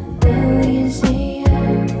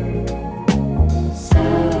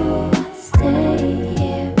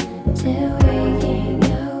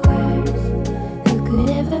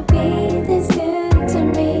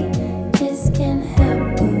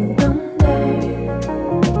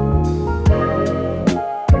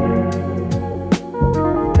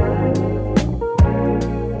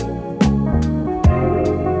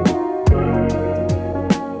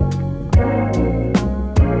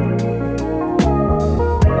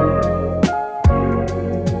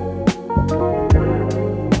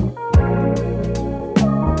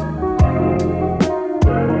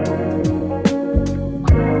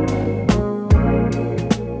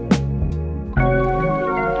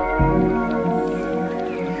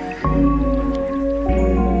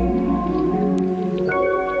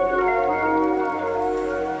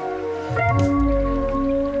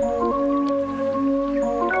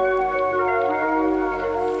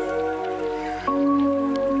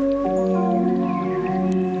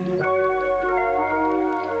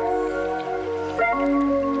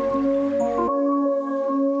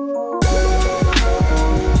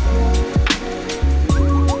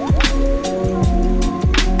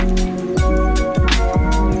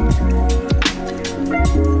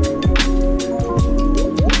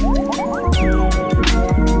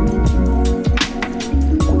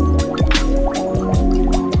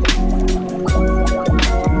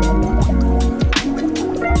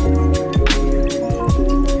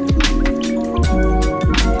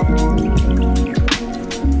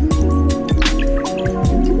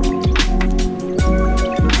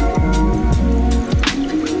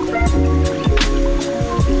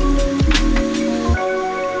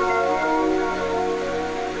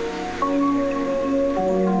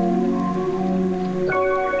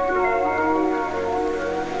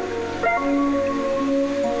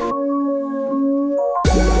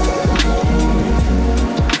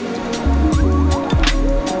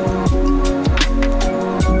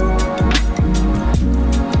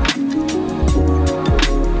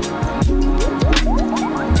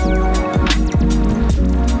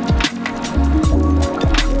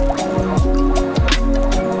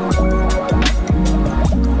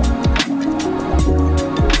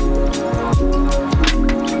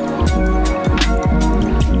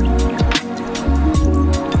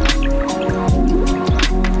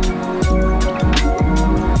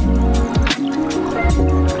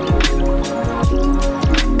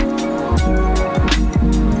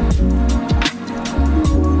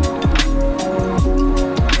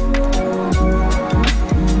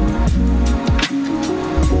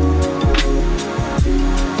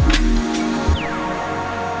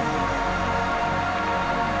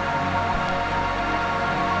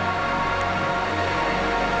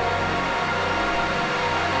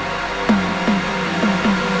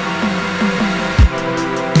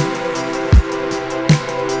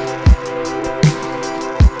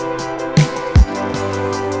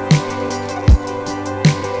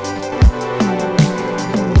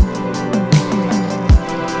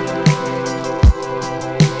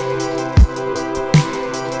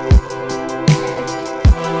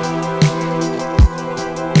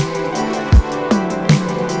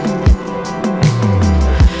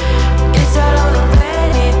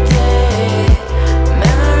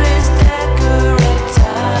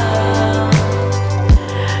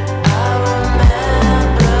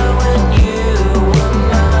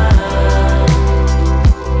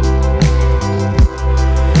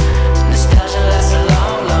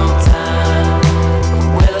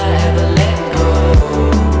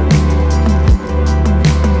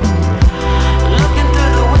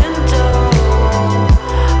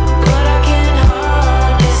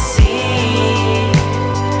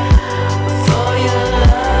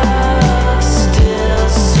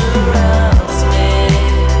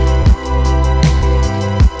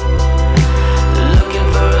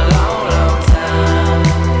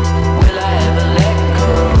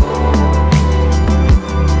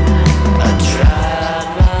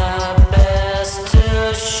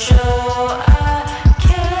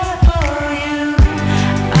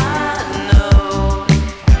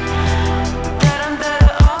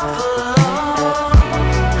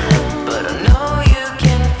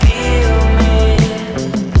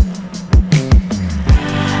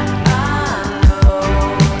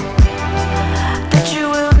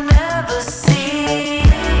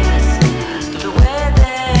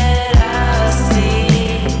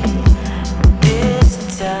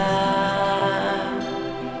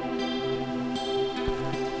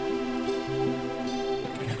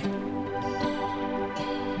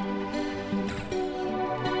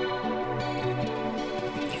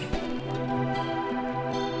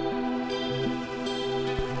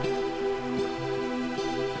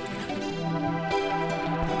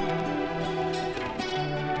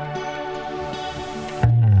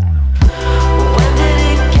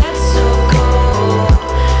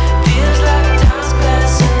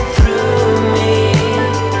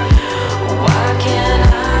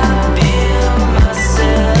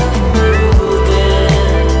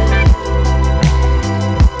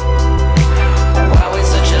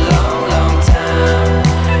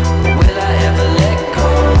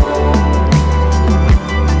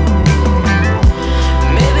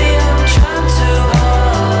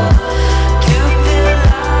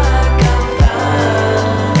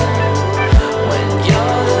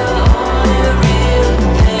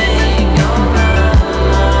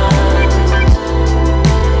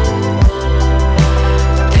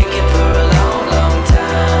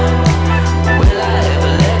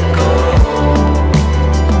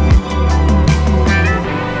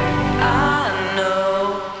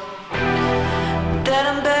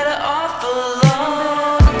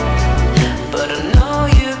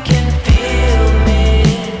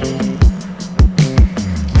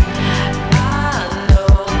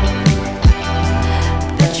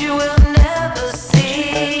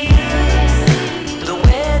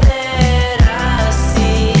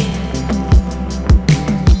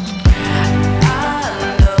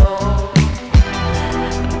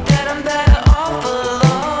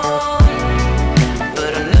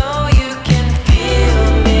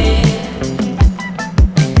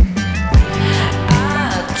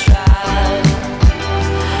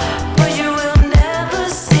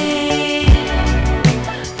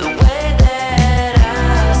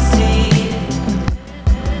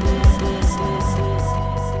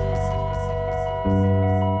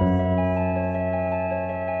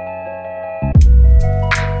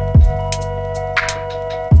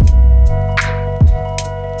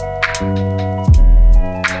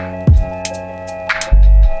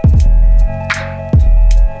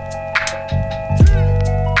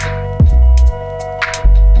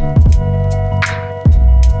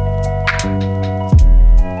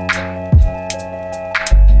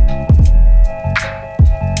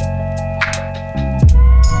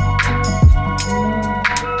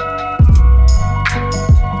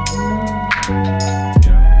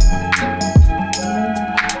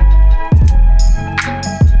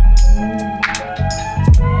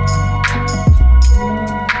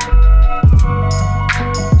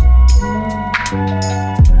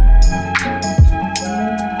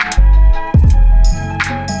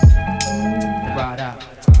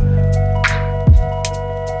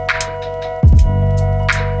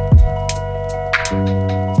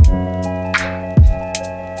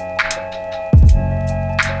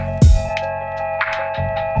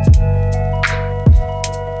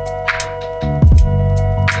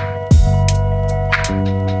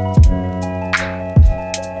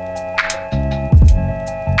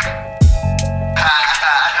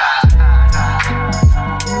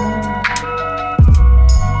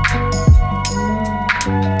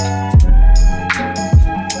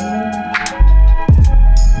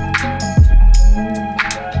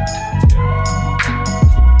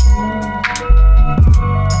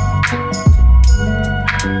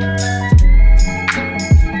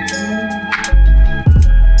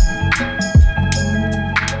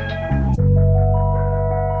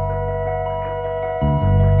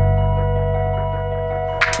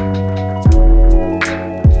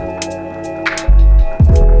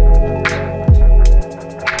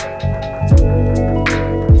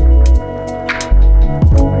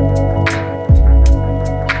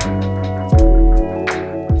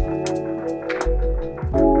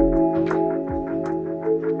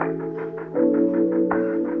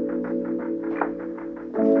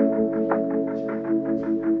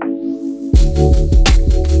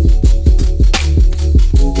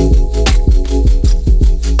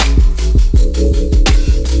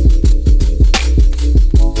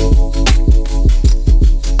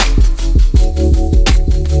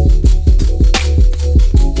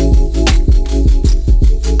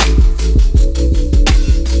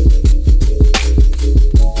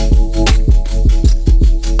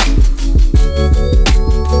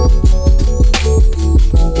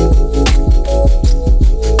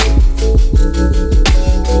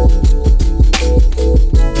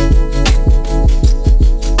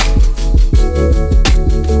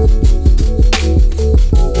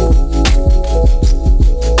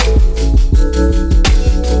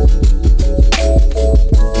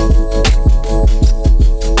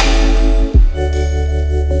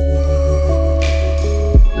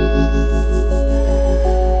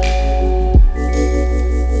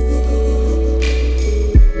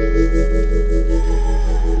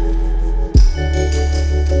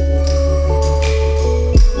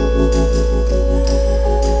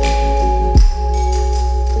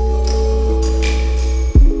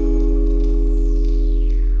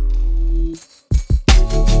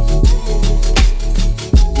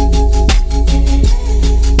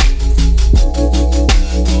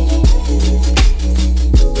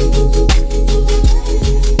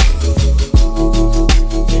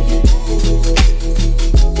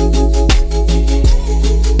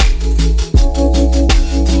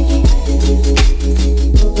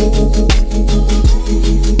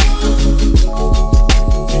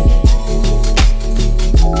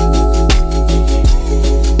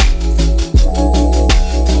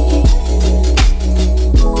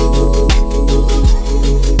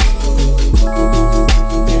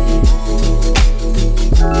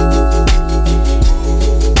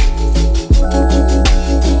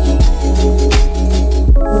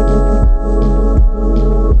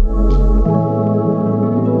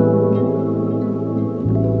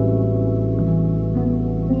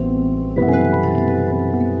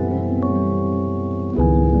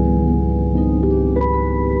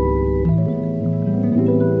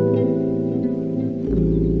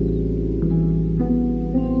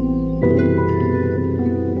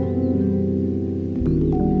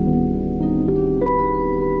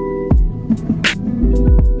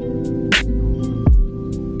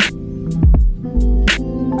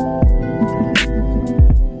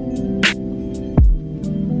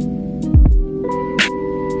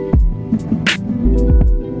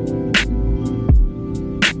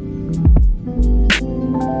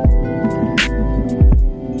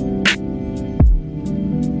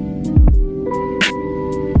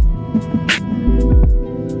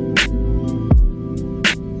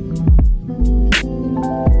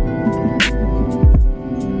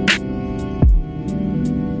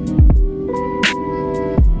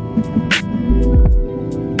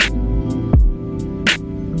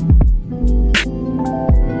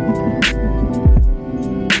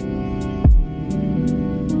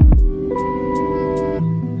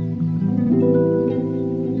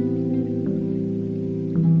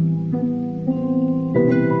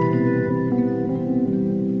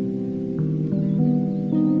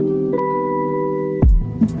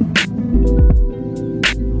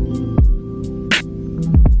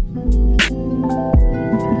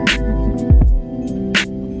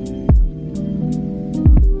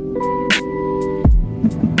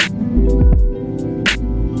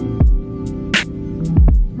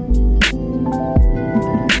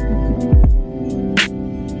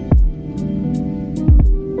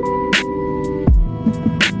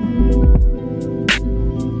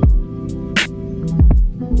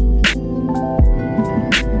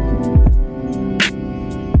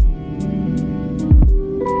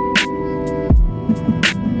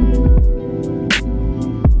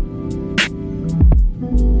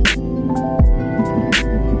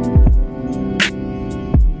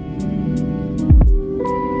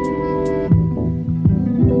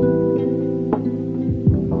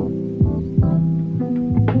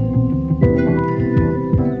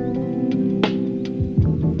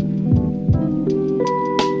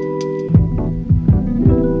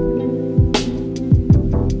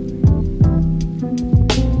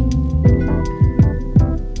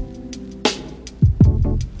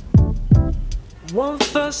 Won't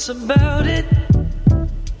fuss about it.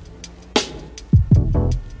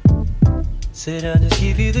 Said I'll just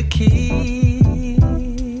give you the key.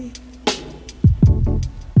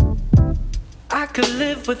 I could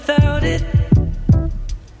live without it,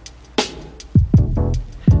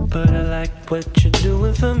 but I like what you're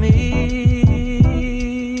doing for me.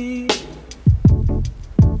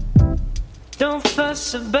 Don't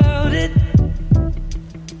fuss about it,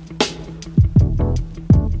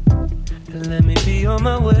 and let me be on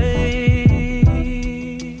my way.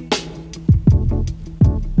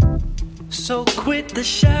 So quit the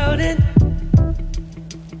shouting.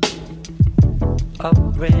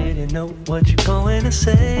 Already know what you're going to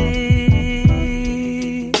say.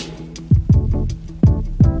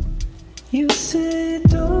 You say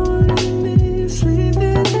don't let me sleep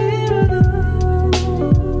in here alone.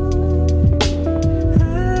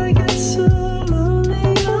 I get so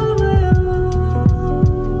lonely on my own.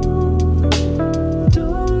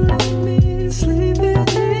 Don't let me sleep in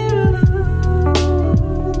here alone.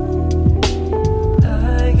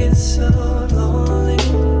 I get so lonely.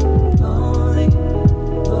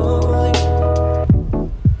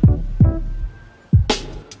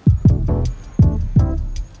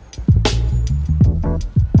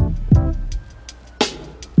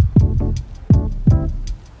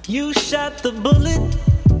 You shot the bullet.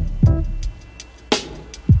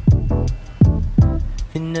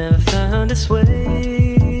 You never found its way.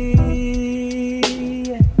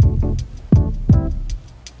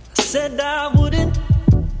 I said I wouldn't,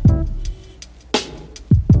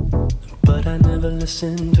 but I never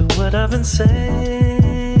listened to what I've been saying.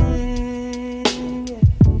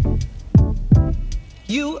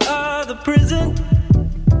 You are the prison.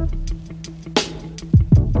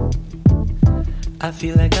 I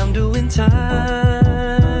feel like I'm doing time.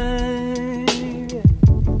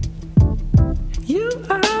 You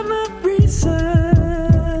are my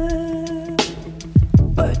reason,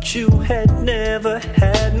 but you had never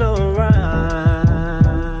had no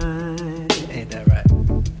rhyme. Ain't that right?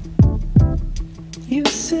 You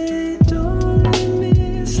say don't let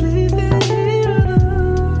me sleep in here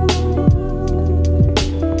alone.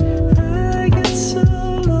 I get so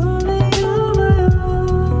lonely on my own.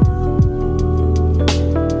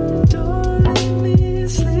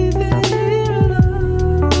 Sleep in here alone.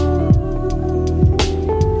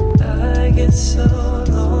 I get so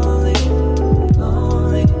lonely,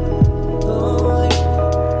 lonely, lonely.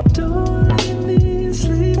 Don't let me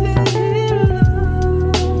sleep in here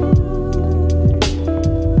alone.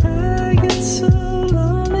 I get so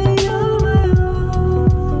lonely on my own.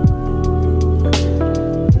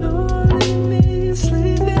 Don't let me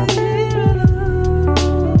sleep in here alone.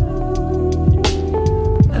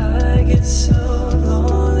 I get so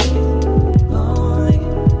lonely, lonely,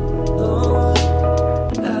 lonely.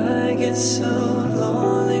 I get so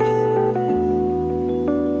lonely.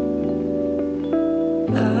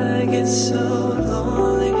 I get so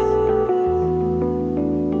lonely.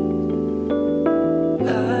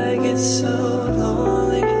 I get so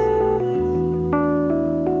lonely.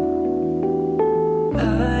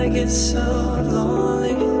 I get so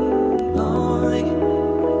lonely, lonely,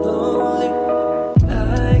 lonely.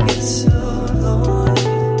 I get so lonely.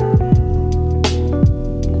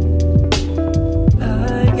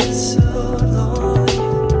 I get so lonely.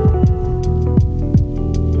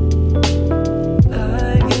 I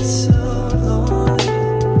get so lonely.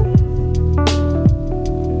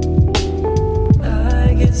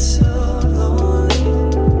 I get so lonely.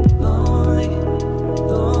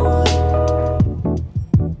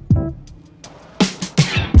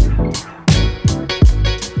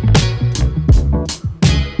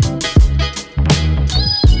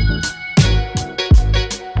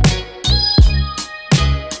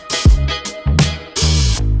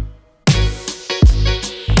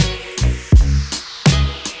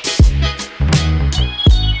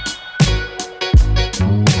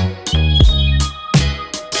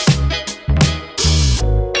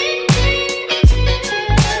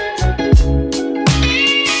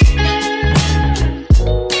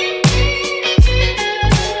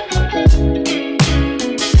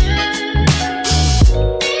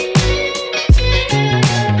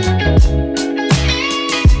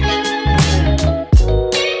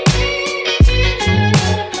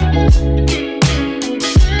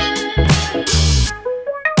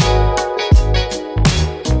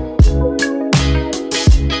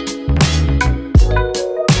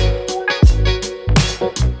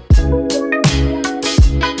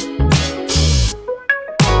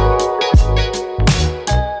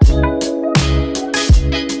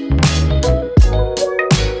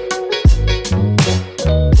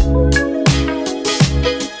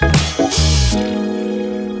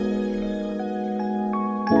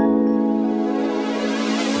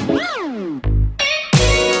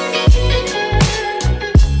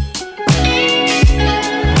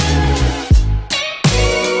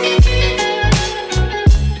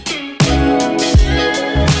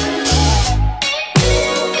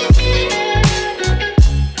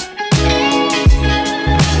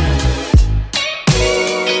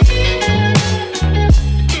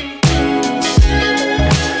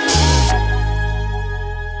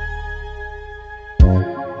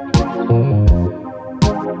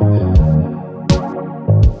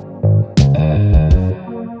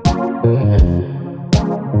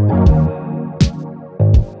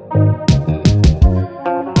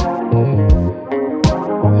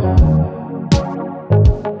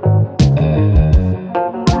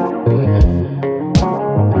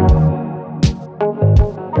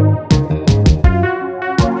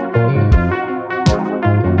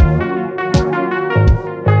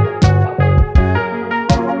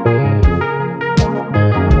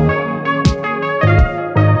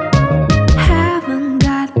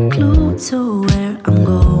 to where I'm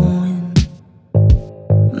going,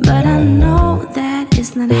 but I know that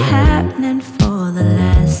it's not happening for the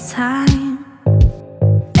last time.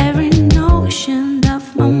 Every notion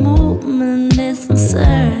of my movement is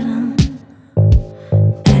uncertain,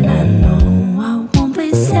 and I know I won't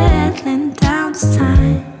be settling down this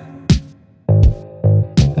time.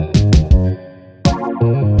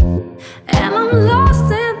 And I'm lost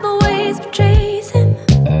in the ways of chasing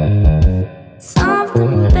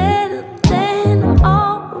something better than I'm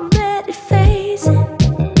already facing.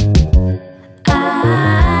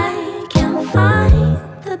 I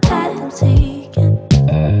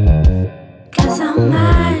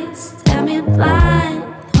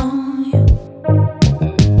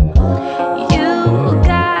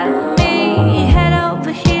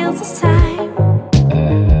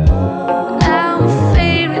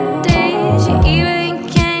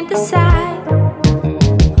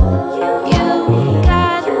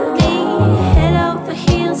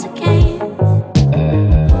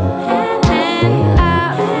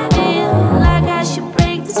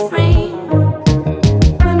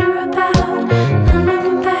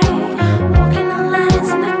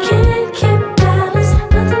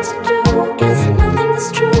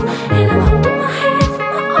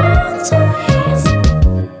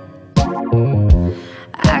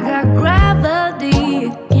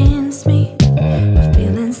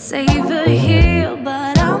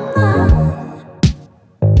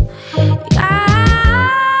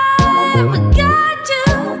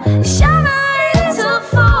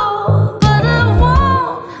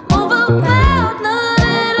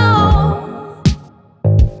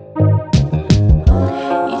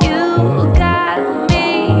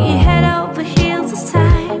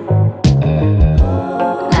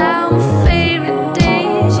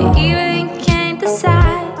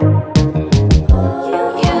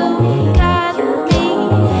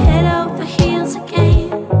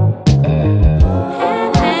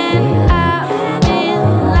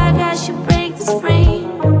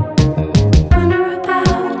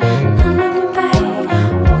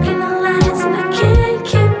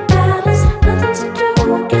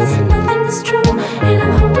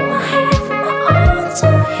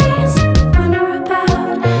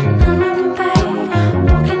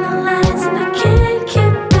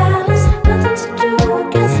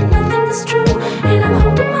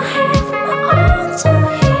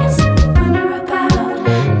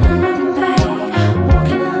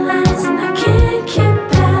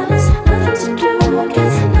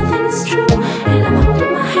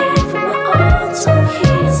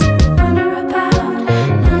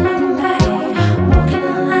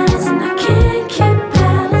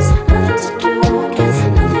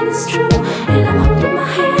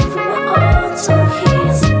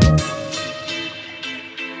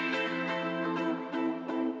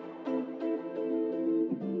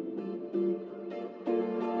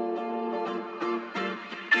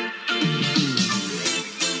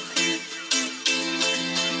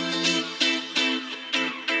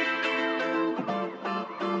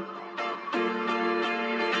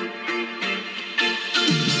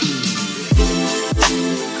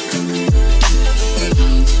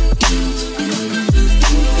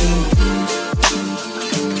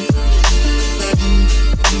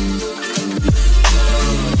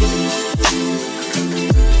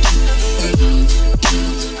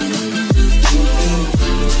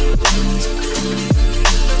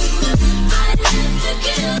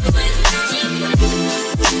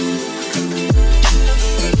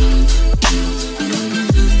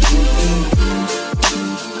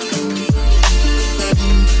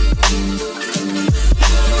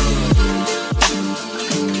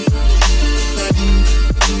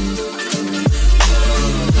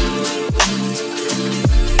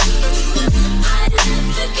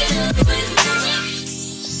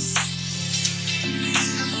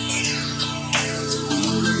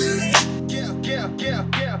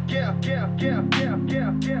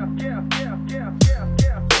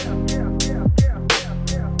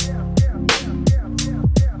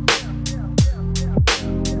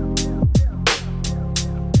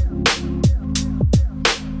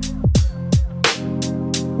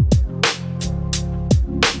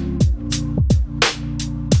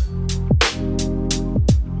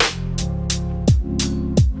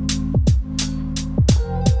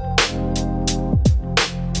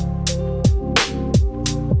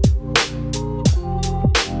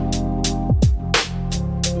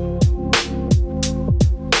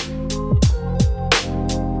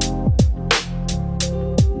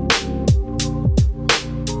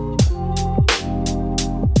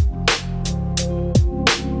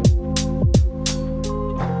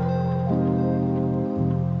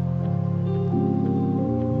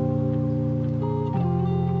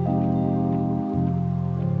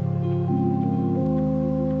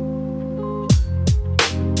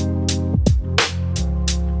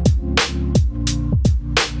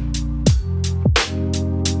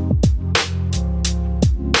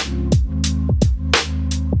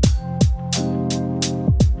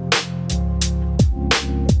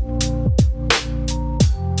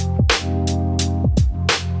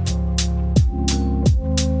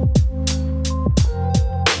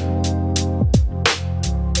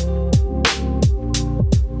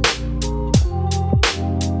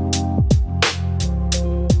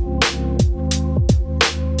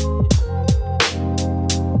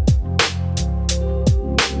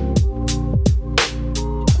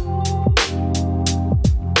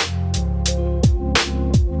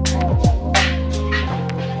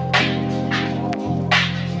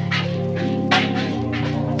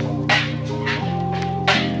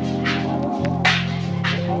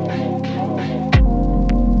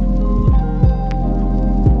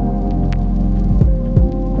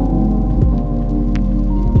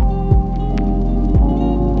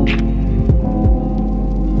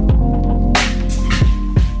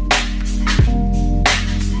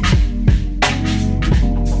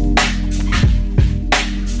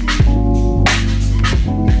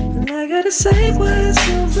say words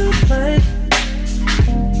on my mind.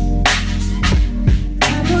 I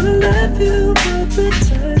wanna love you all the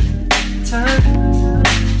time.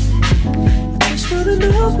 Just wanna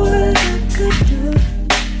know what I could do.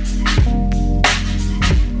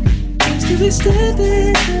 Just to be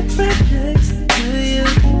standing right next to you,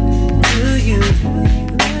 to you.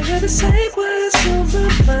 I gotta say words on my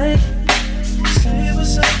mind. Say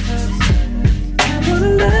what's up. I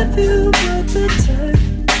wanna love you all the time.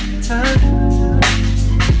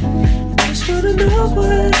 Just wanna know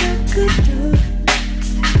what I could do.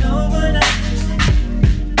 Know what I could do.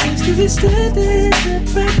 Just to be standing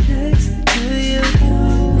right next to you,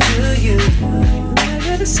 to you. I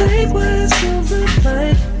gotta say what's on my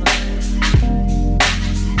mind.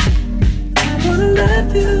 I wanna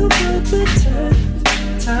love you all the time.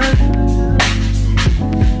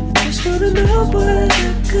 Just wanna know what I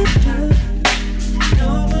could do.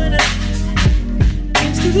 Know what I could do.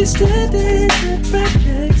 Just to be standing right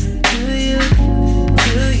next to you,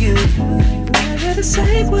 to you. I gotta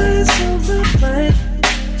say what's on my mind.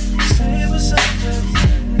 Say what's up.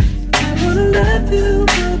 I wanna love you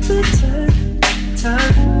all the time.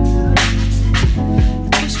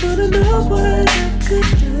 Just wanna know what I could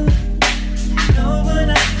do. Know what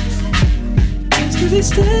I could do. Just to be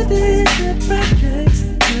standing right next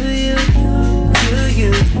to you, to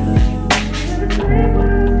you.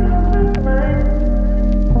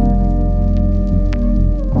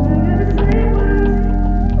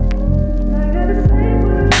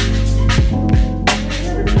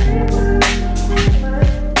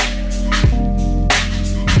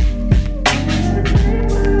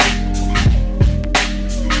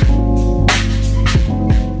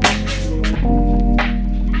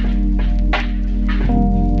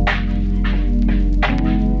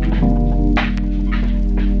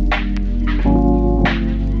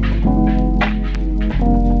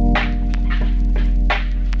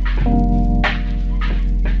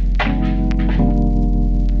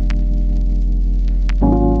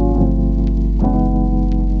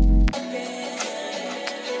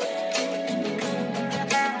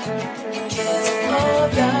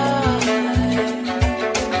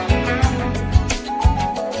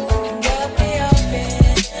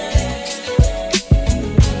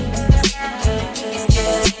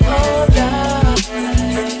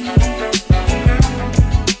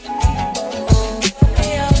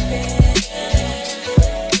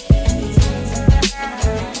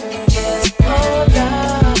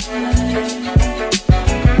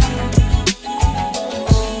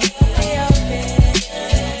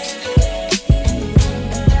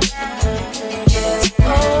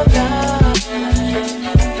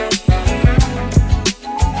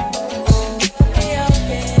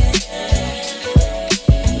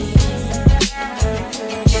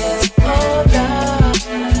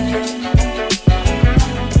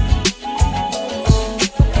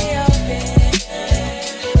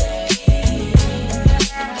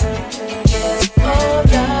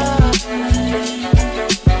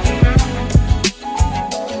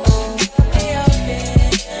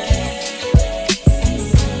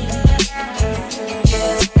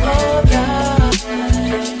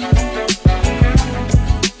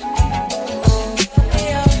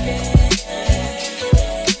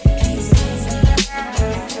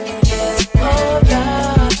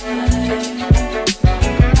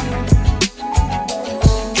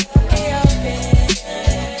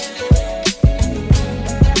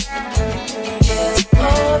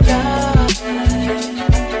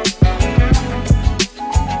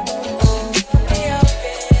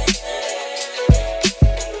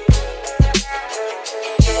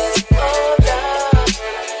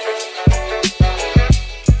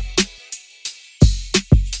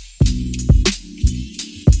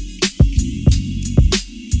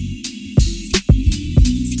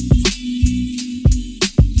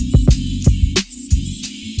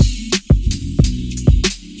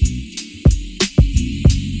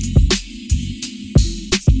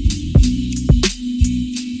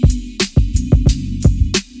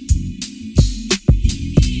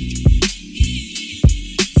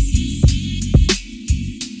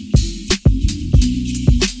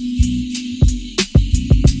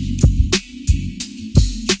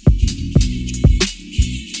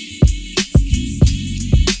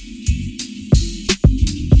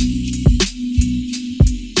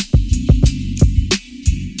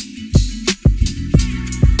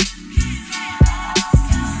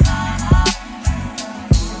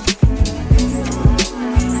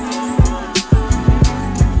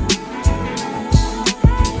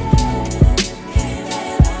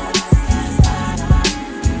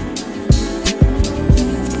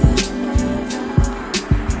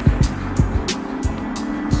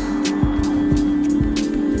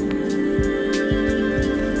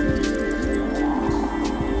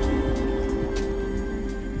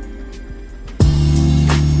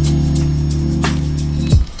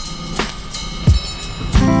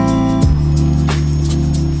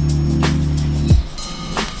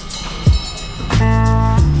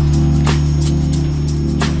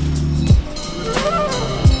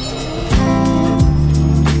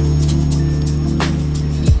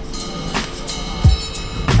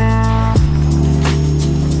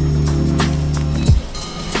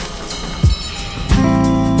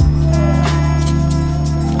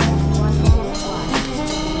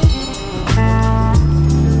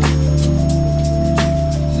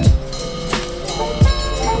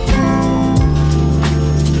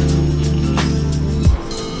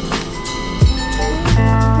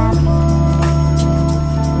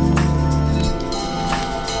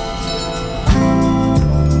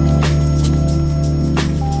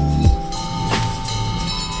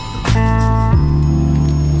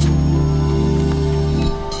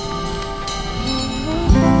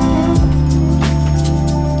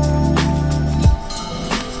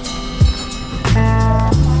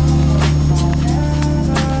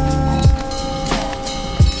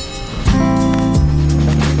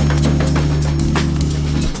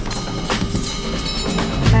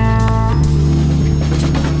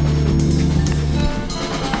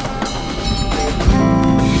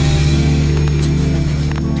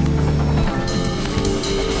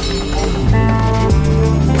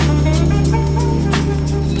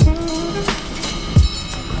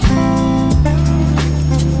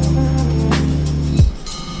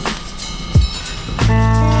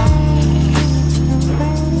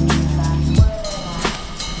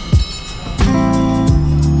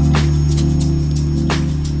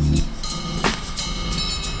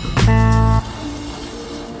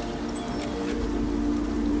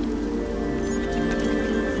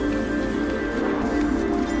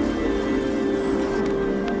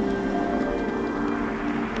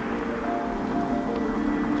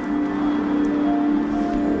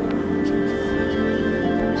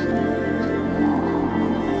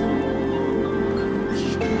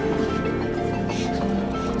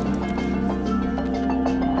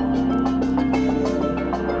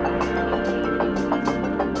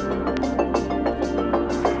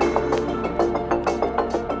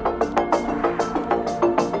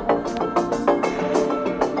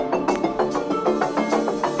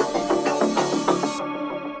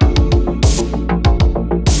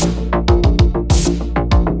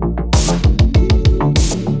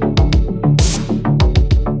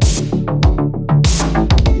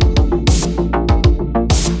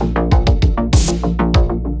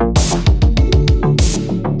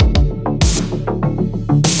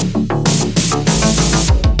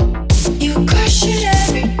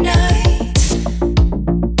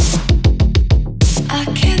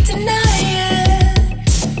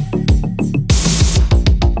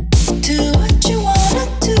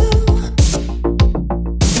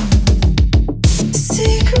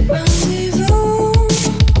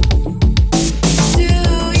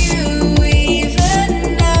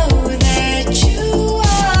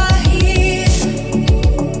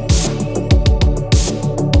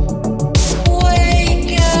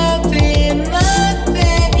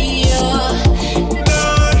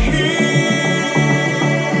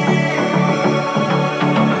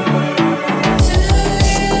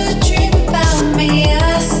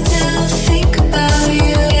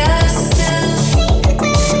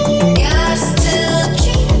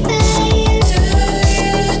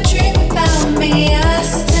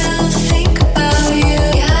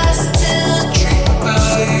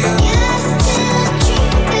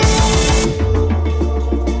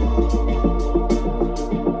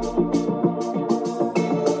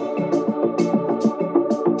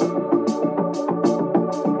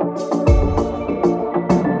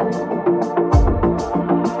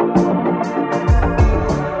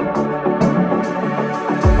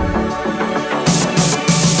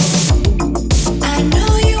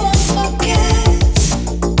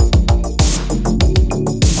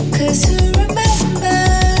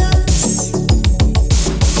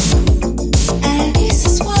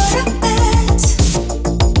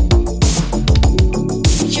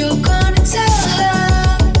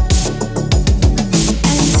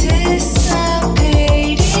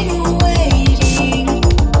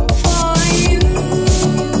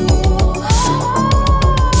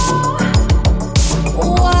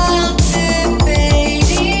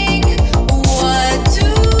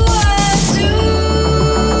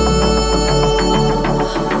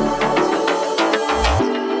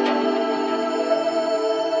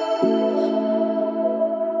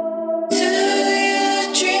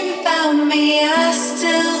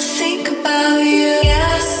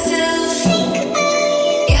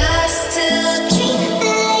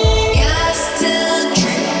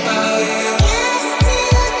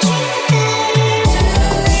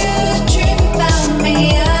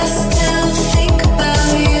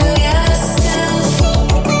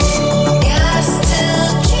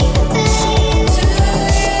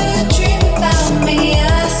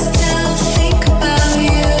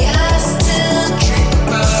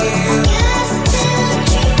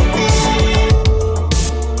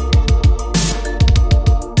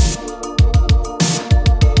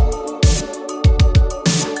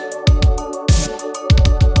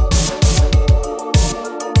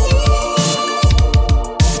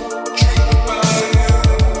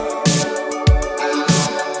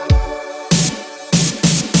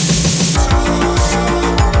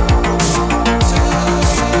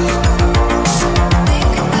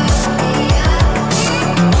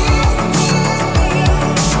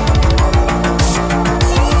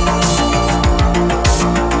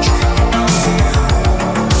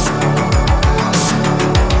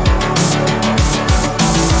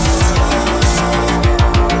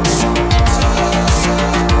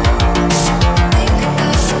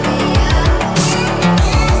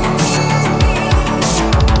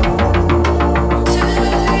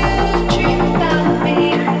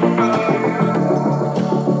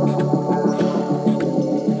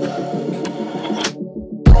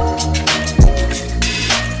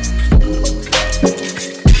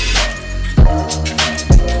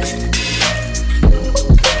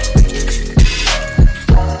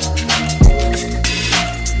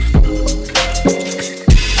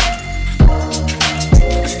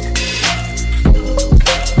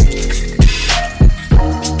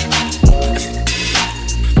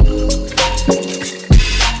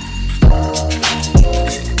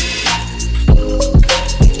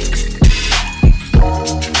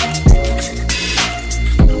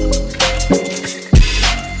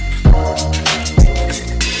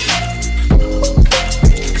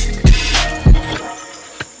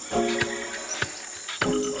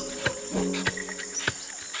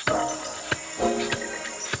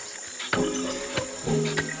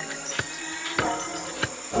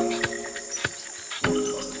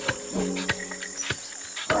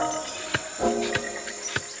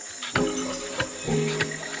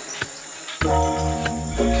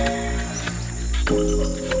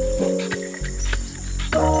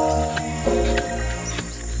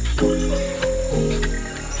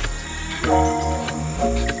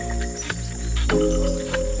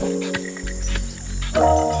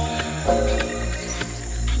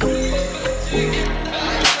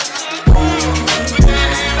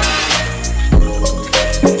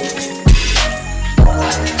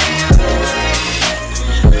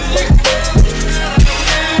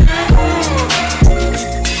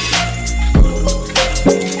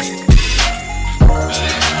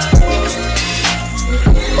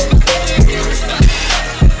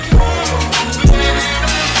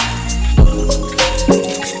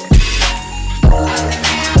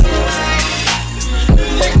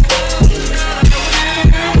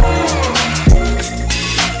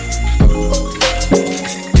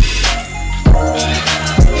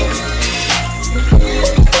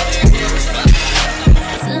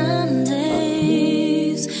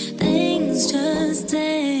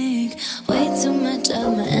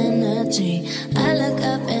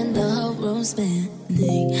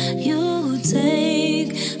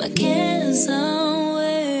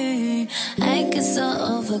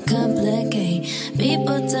 okay.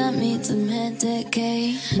 People tell me to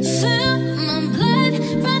medicate. Feel my blood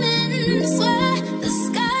running, swear the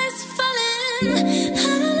sky's falling. I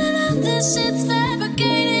don't know this shit's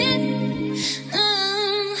fabricated.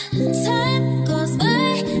 Time goes by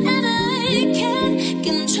and I can't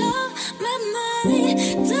control my mind.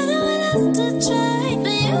 Don't know what else to try,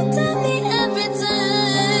 but you tell me every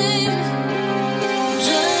time.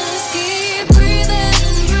 Just keep breathing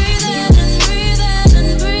and breathing and breathing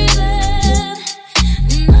and breathing.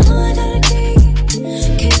 No, I gotta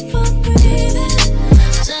keep on breathing.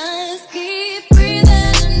 Just keep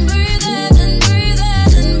breathing and breathing and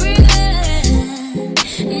breathing and breathing.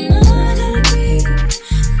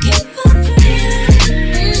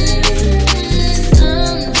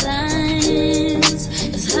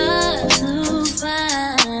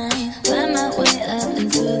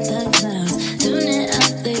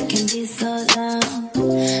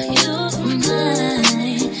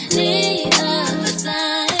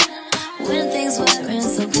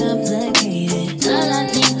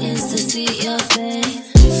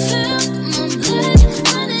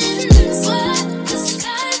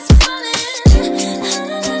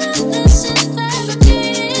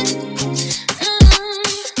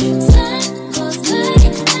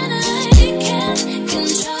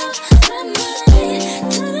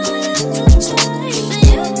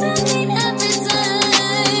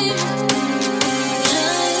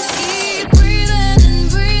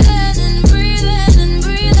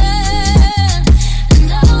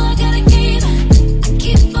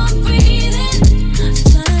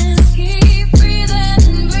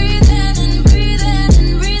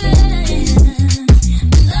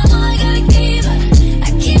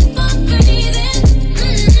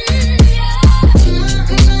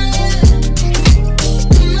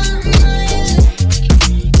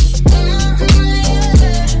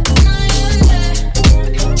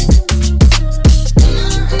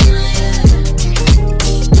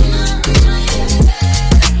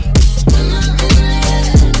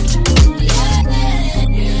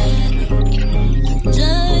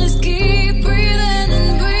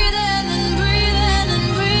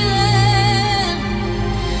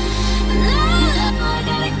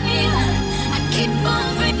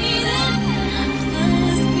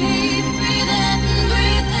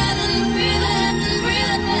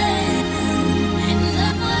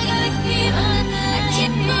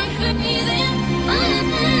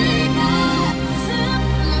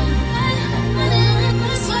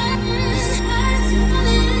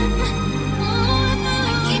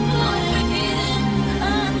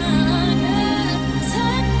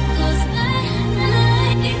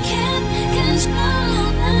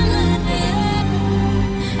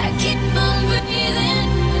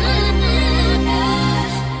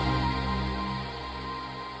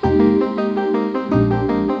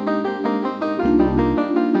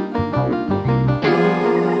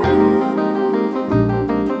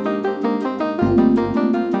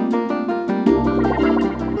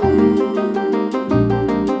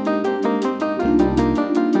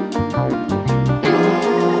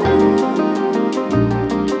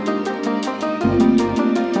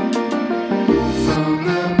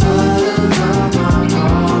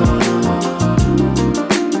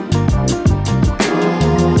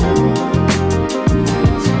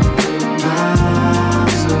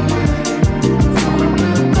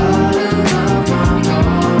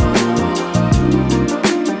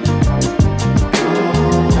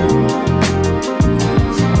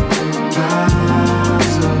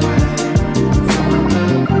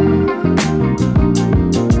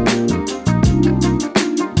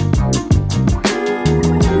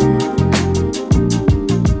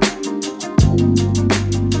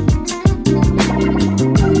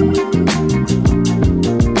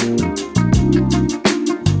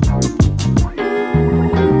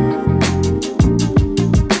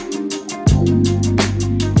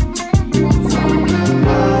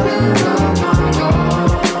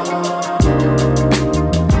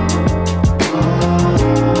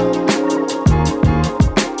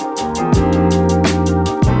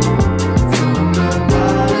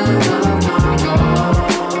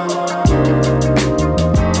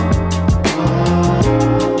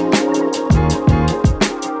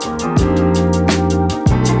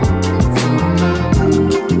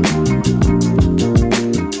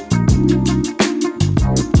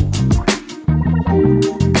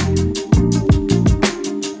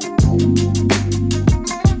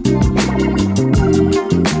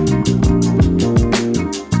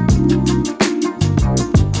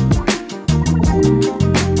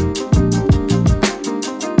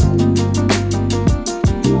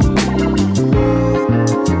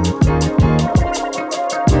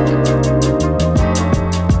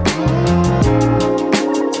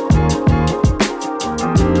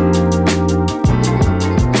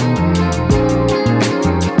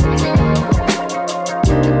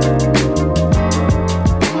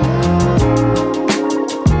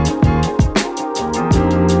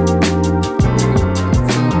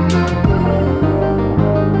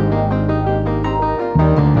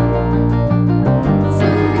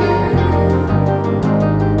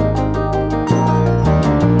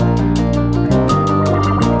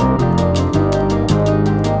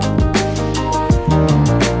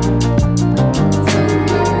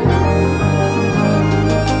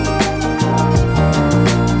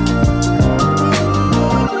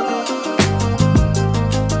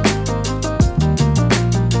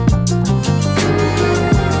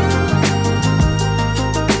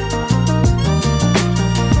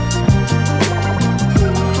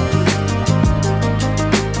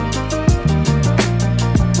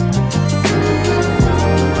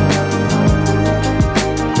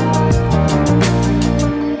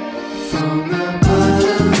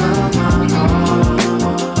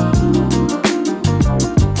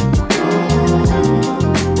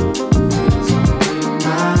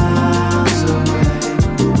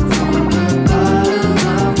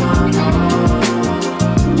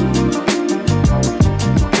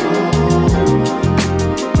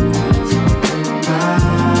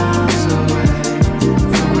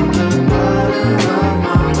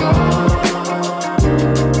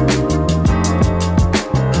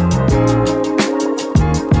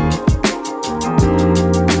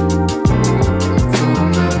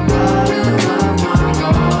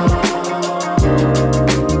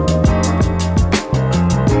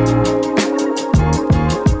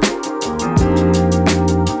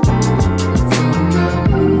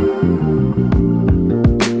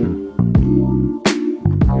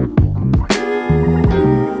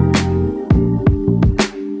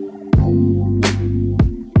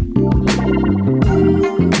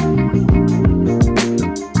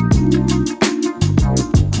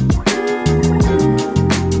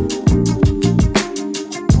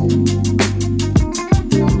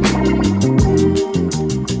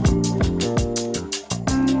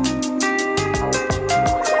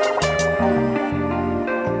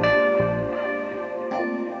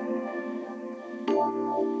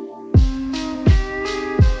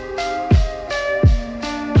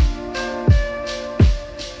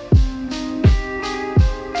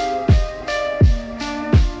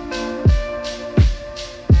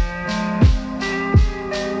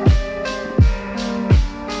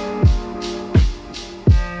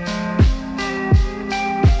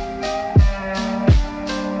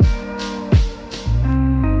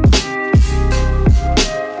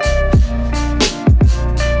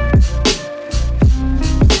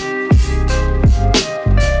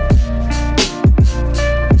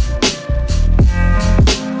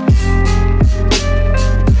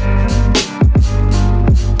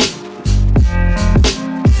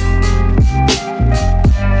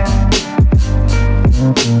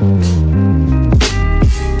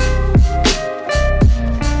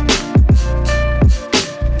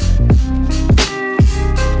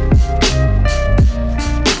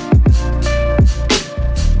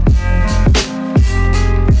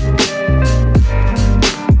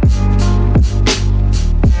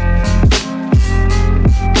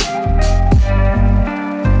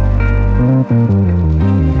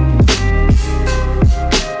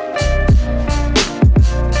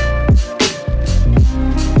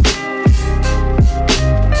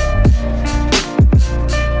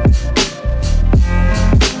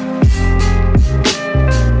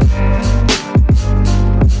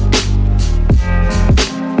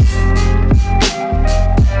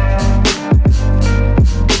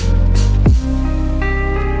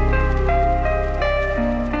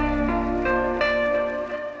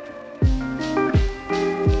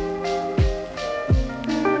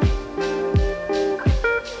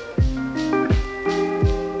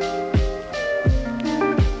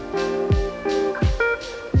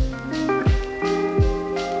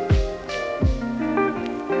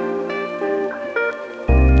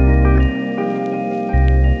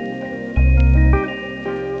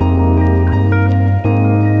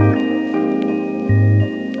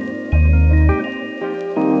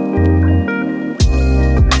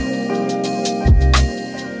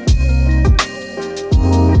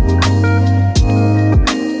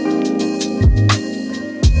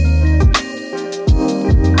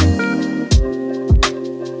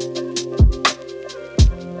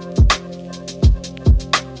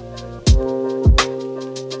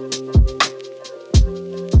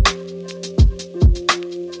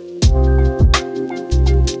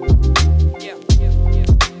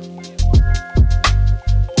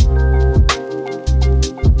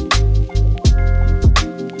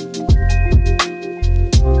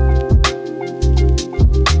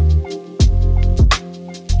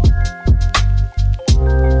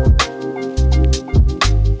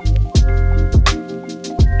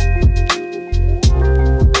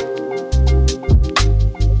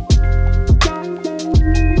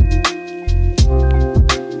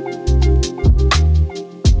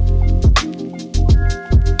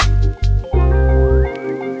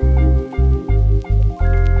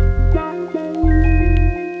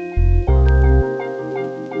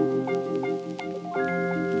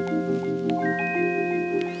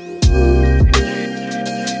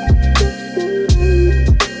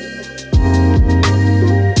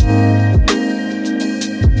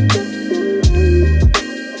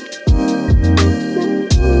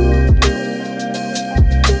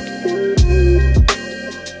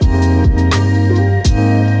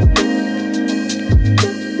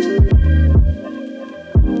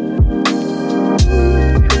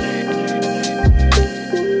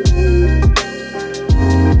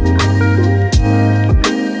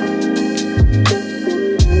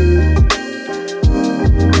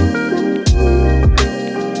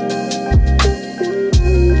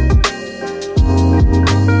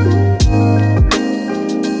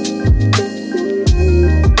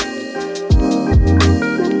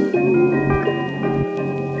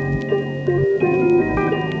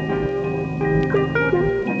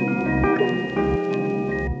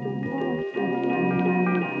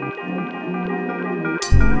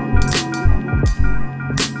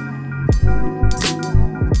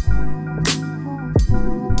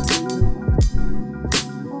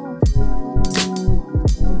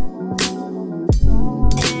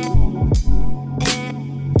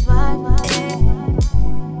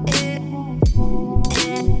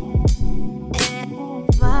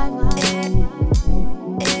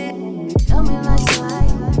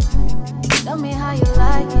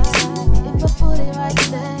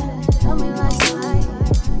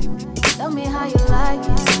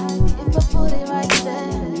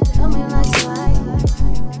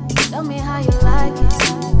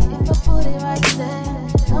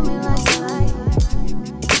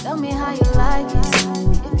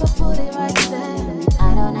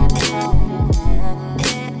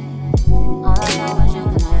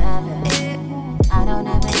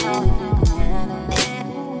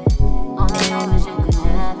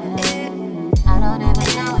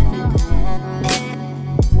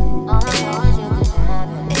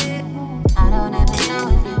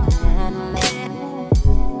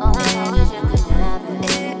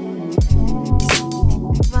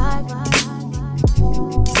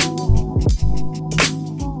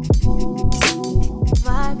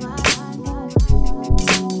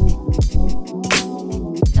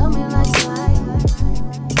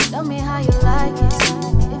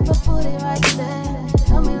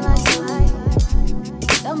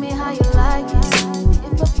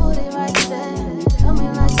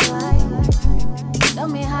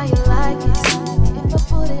 like it. If I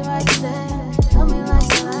put it right there, tell me like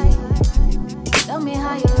you like it. Tell me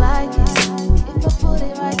how you like it. If I put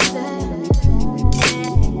it right there.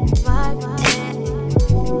 Vibe.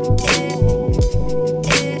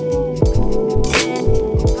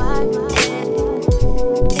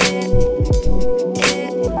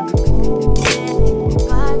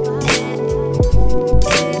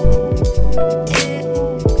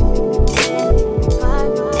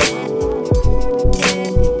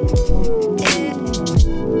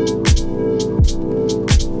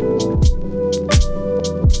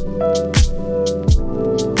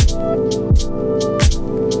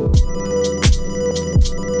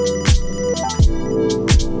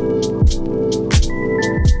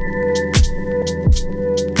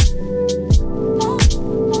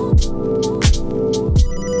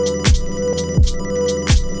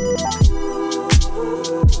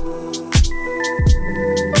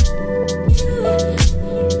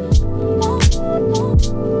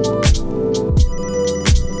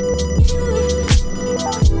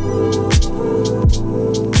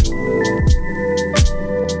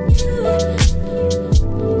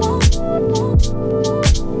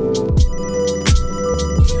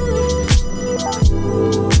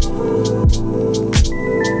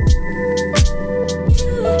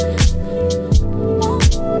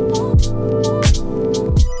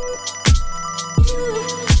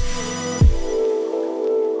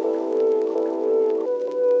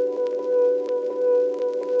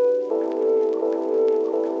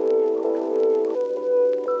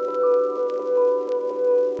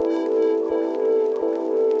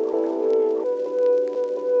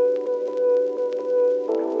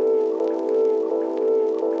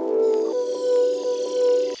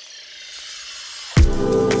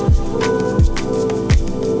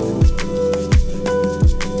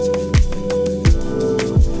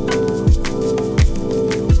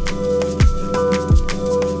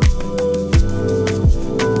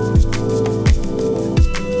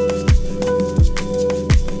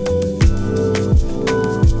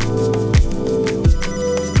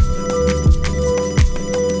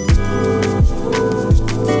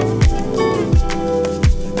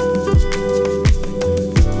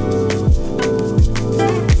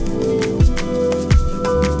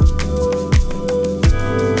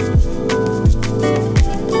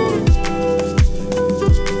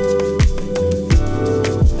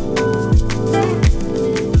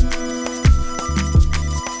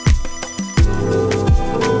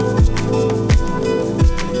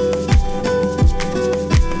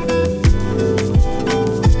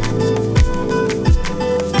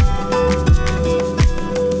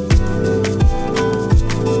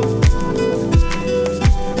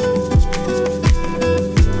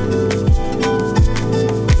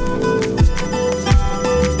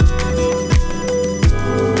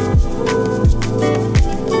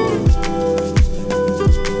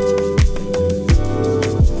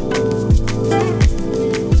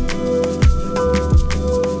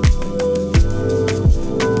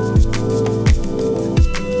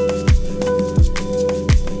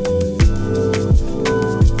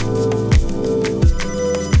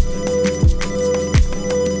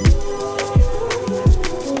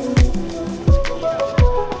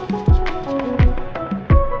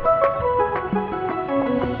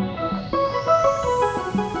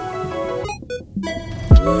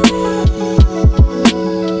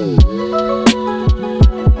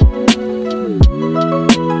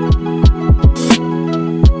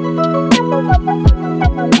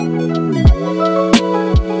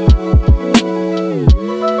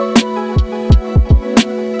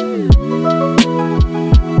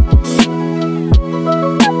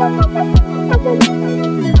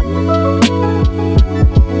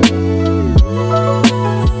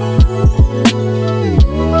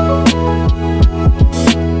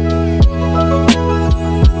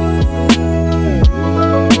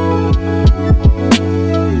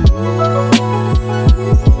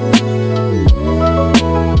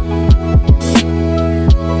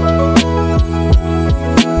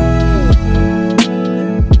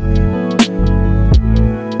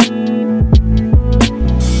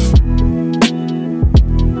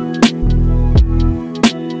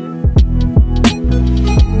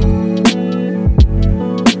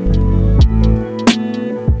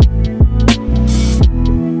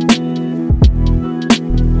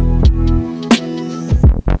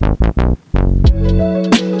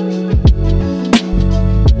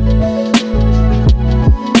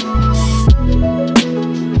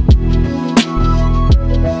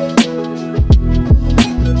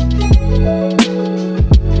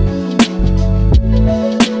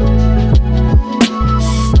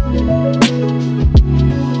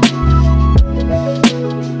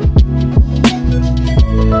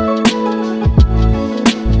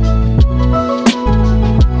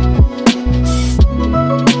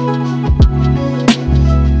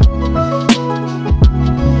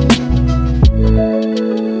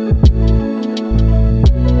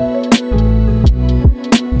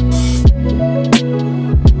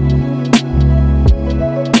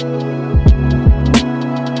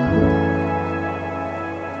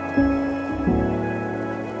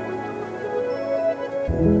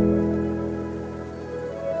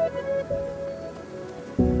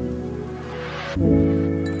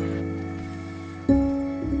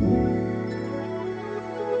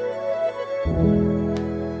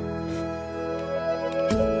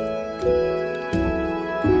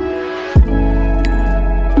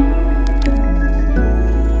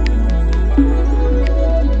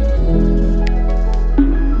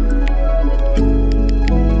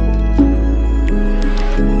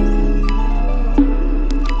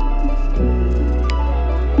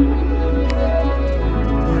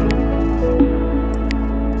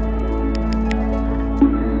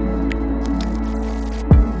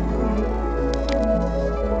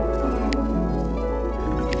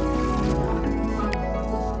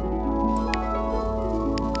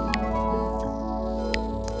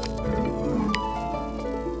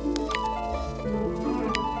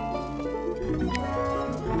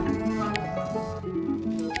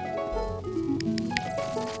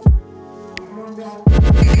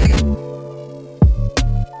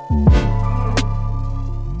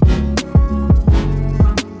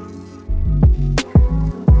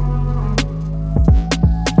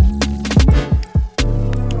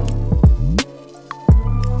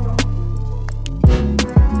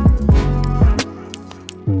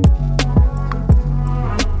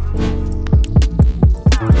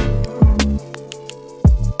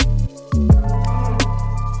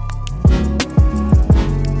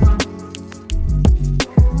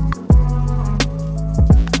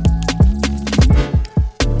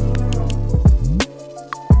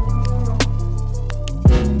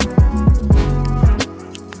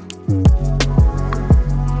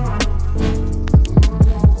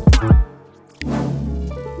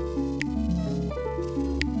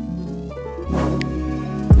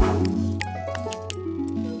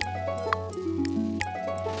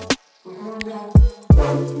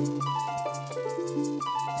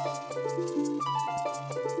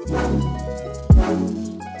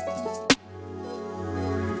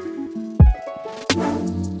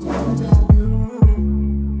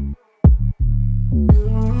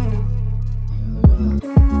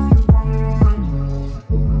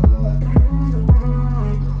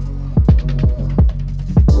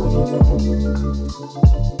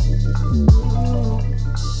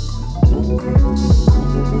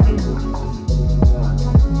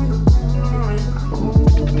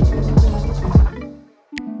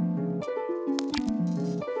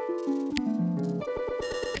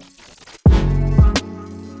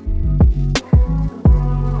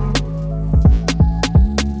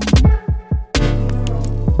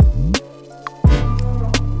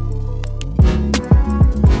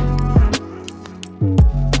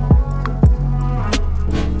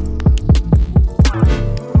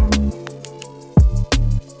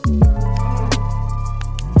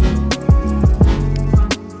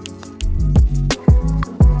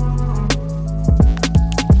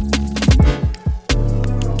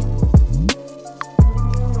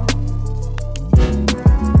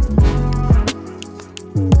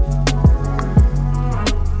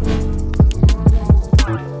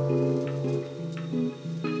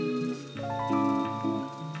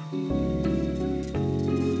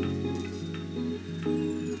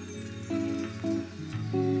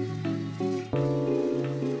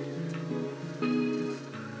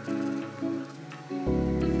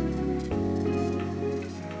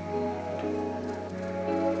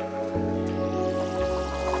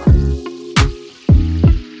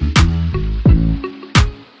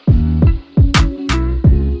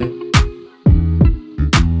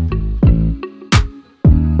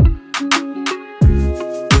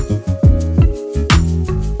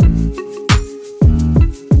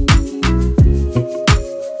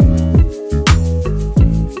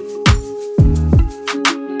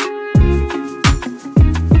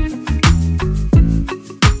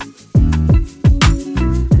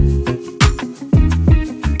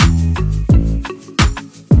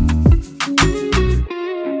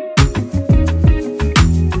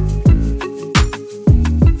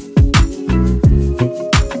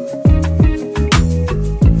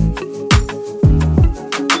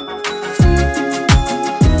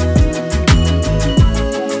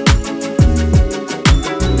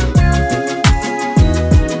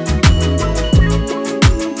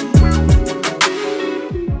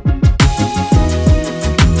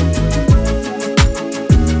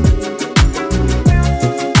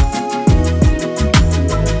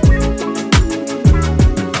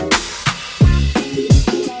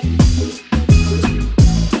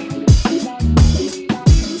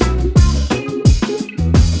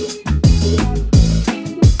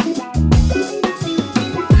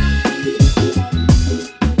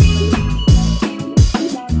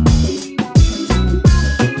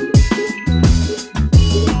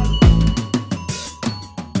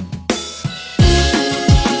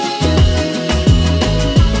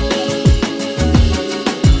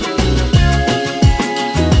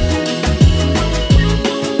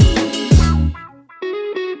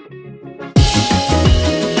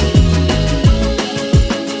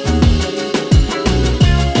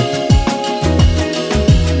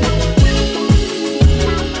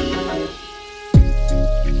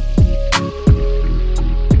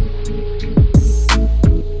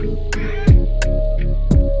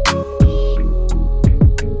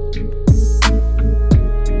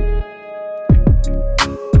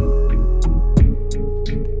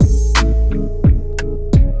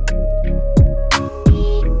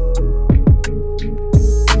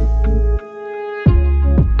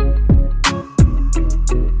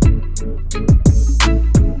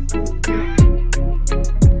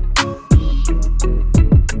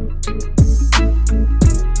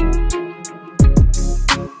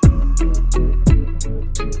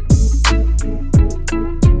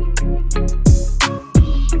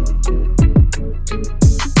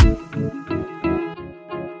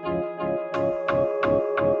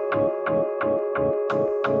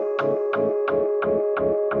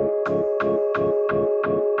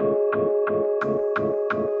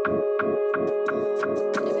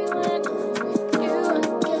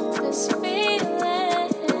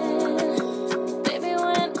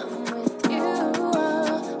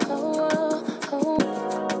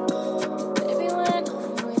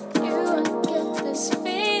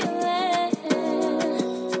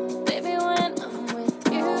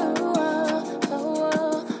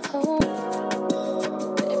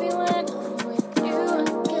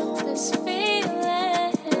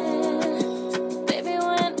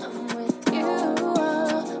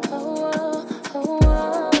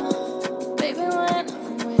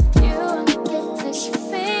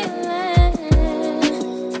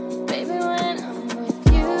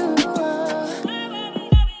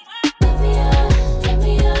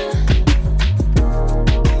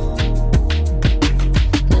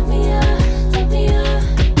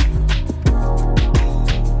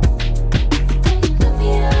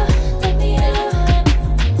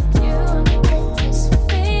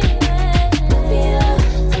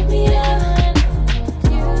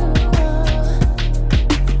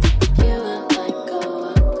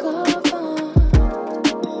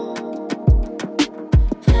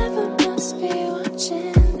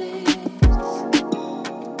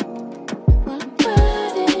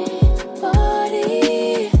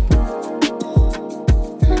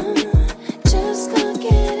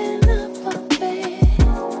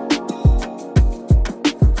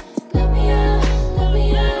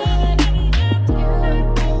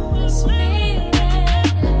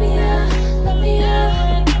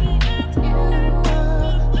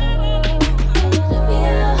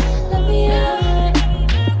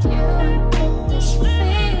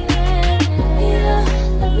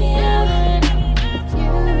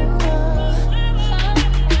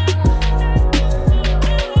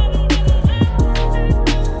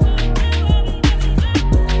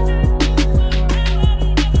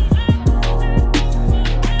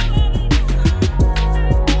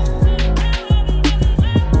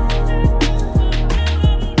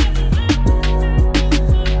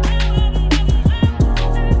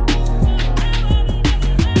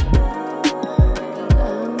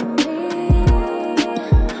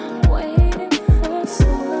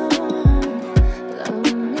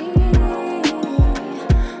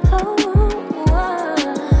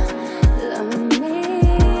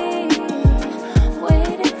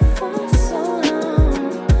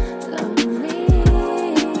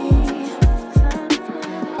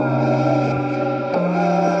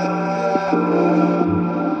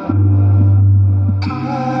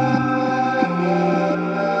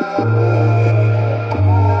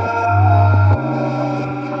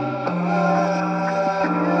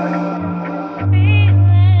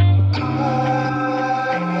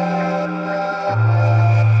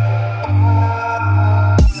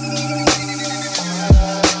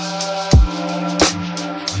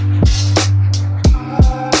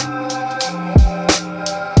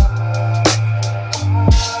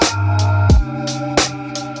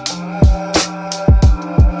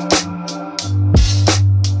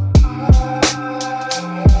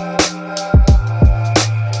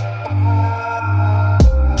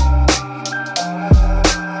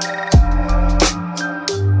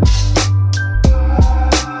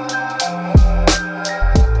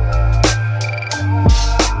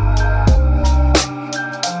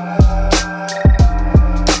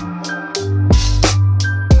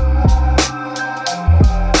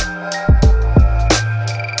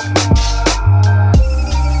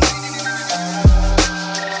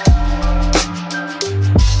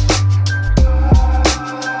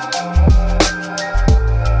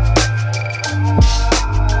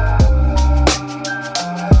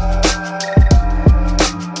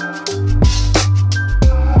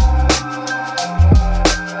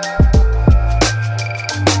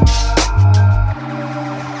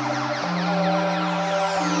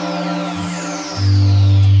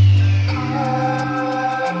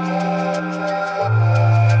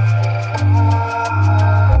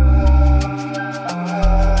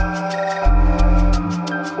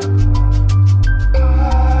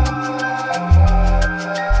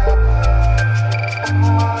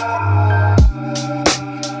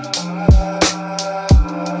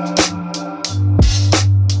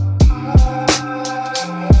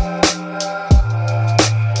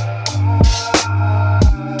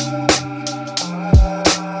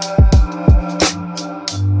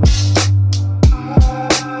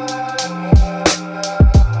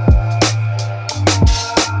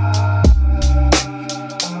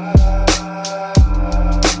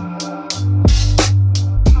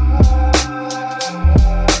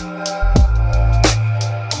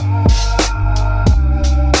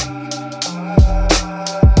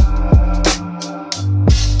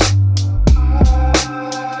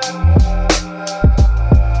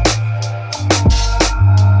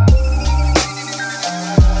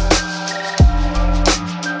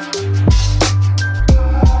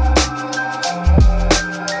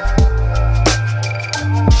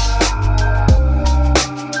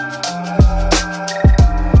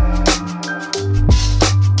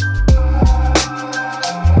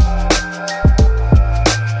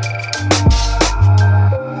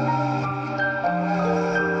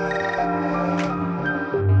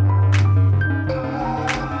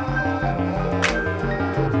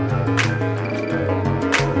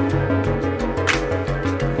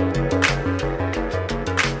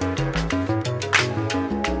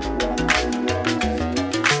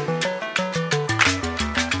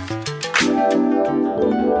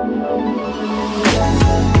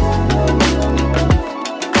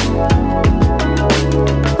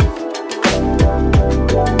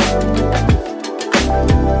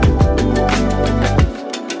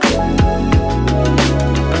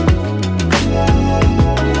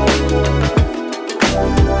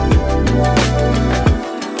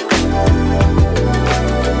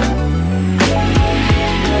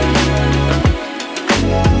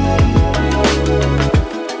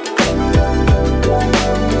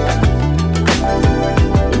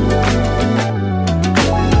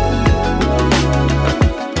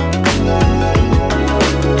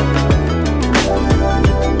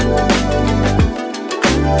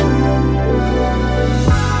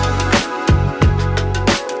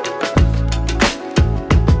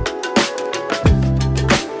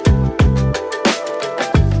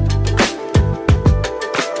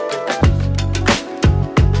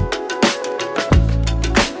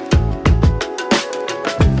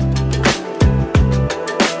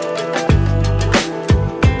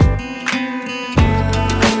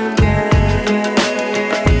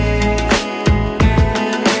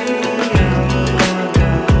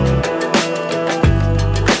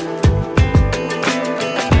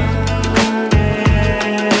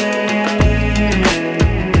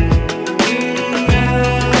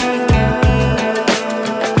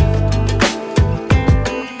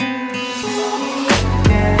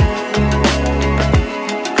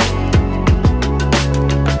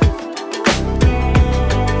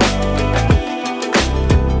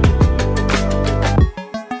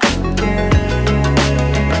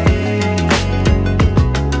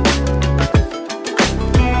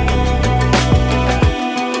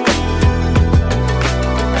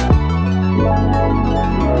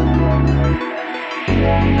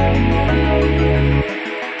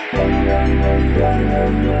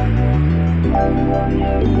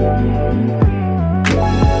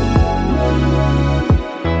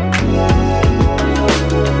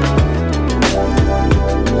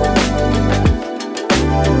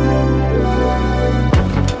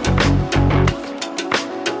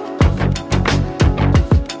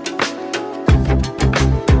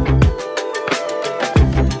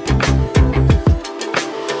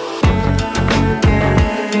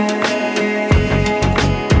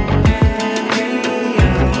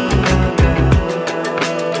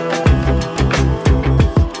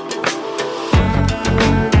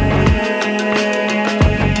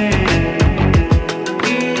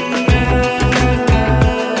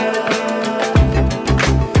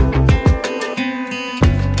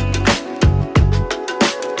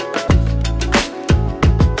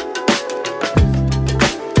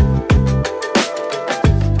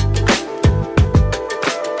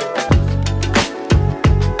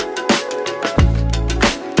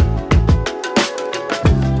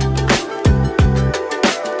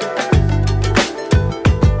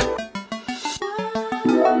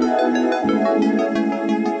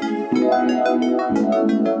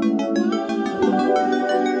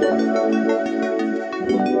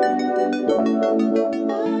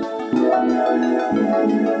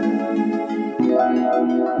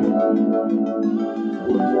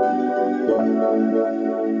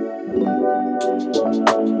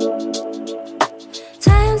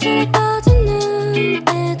 자연스레 꺼진 눈에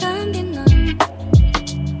담긴 넌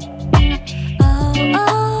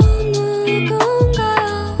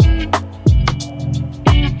누군가요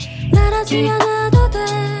말하지 않아도 돼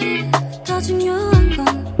더 중요한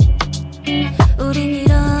건 우린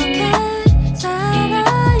이렇게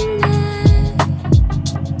살아있네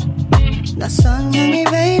낯선 향이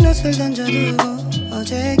베인 옷을 던져두고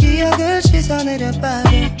어제 기억을 씻어내려 봐도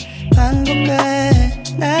반복돼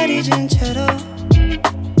날 잊은 채로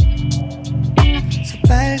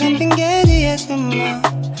새빨간 핑계 뒤에 숨어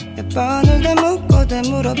몇 번을 되묻고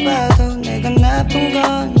되물어봐도 내가 나쁜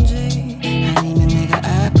건지 아니면 내가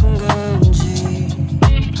아픈 건지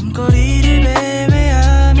밤거리를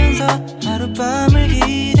배회하면서 하룻밤을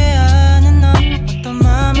기대하는 넌 어떤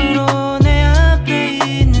마음으로 내 앞에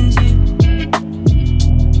있는지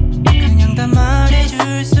그냥 다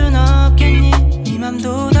말해줄 순 없겠니 네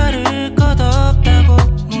맘도 다를 것 없다고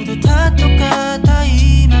모두 다 똑같아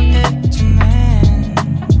이맘때쯤엔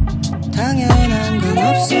당연한 건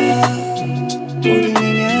없어 모든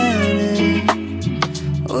인연은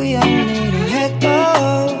우연이라 해도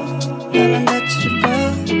나만 다칠 거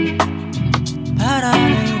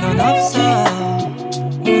바라는 건 없어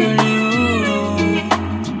오늘 이후로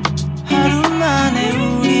하루 만에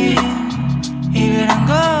우린 이별한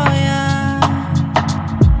거야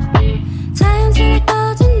자연스레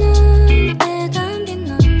꺼진 눈에 담긴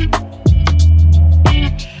넌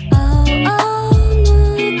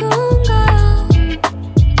누군가요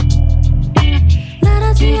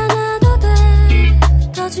말하지 않아도 돼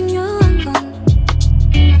더 중요한 건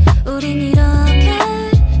우린 이렇게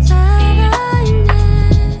살아있네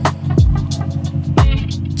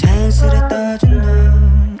자연스레 떠준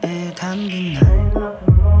눈에 담긴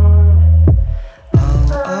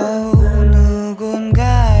넌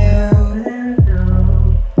누군가요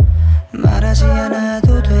말하지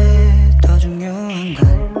않아도 돼 더 중요한 건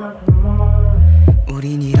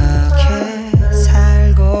우린 이렇게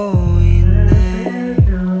살고 있네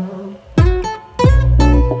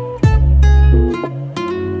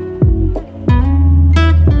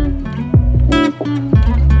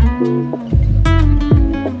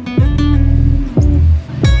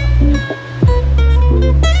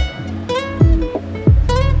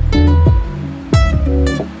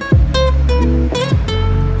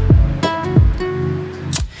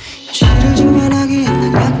현실을 직면하기엔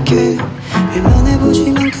난 약해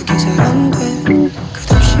외면해보지만 그게 잘 안돼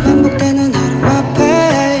끝없이 반복되는 하루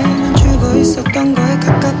앞에 난 죽어 있었던 거에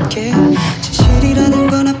가깝게 진실이라는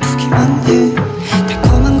건 아프기만 해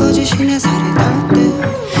달콤한 거짓이 내 살에 닿을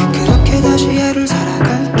때 그렇게 다시 하루를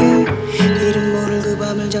살아갈게 이름 모를 그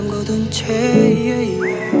밤을 잠궈둔 채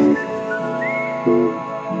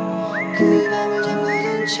그 밤을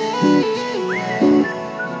잠궈둔 채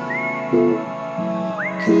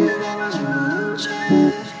그 밤을 잠그는 채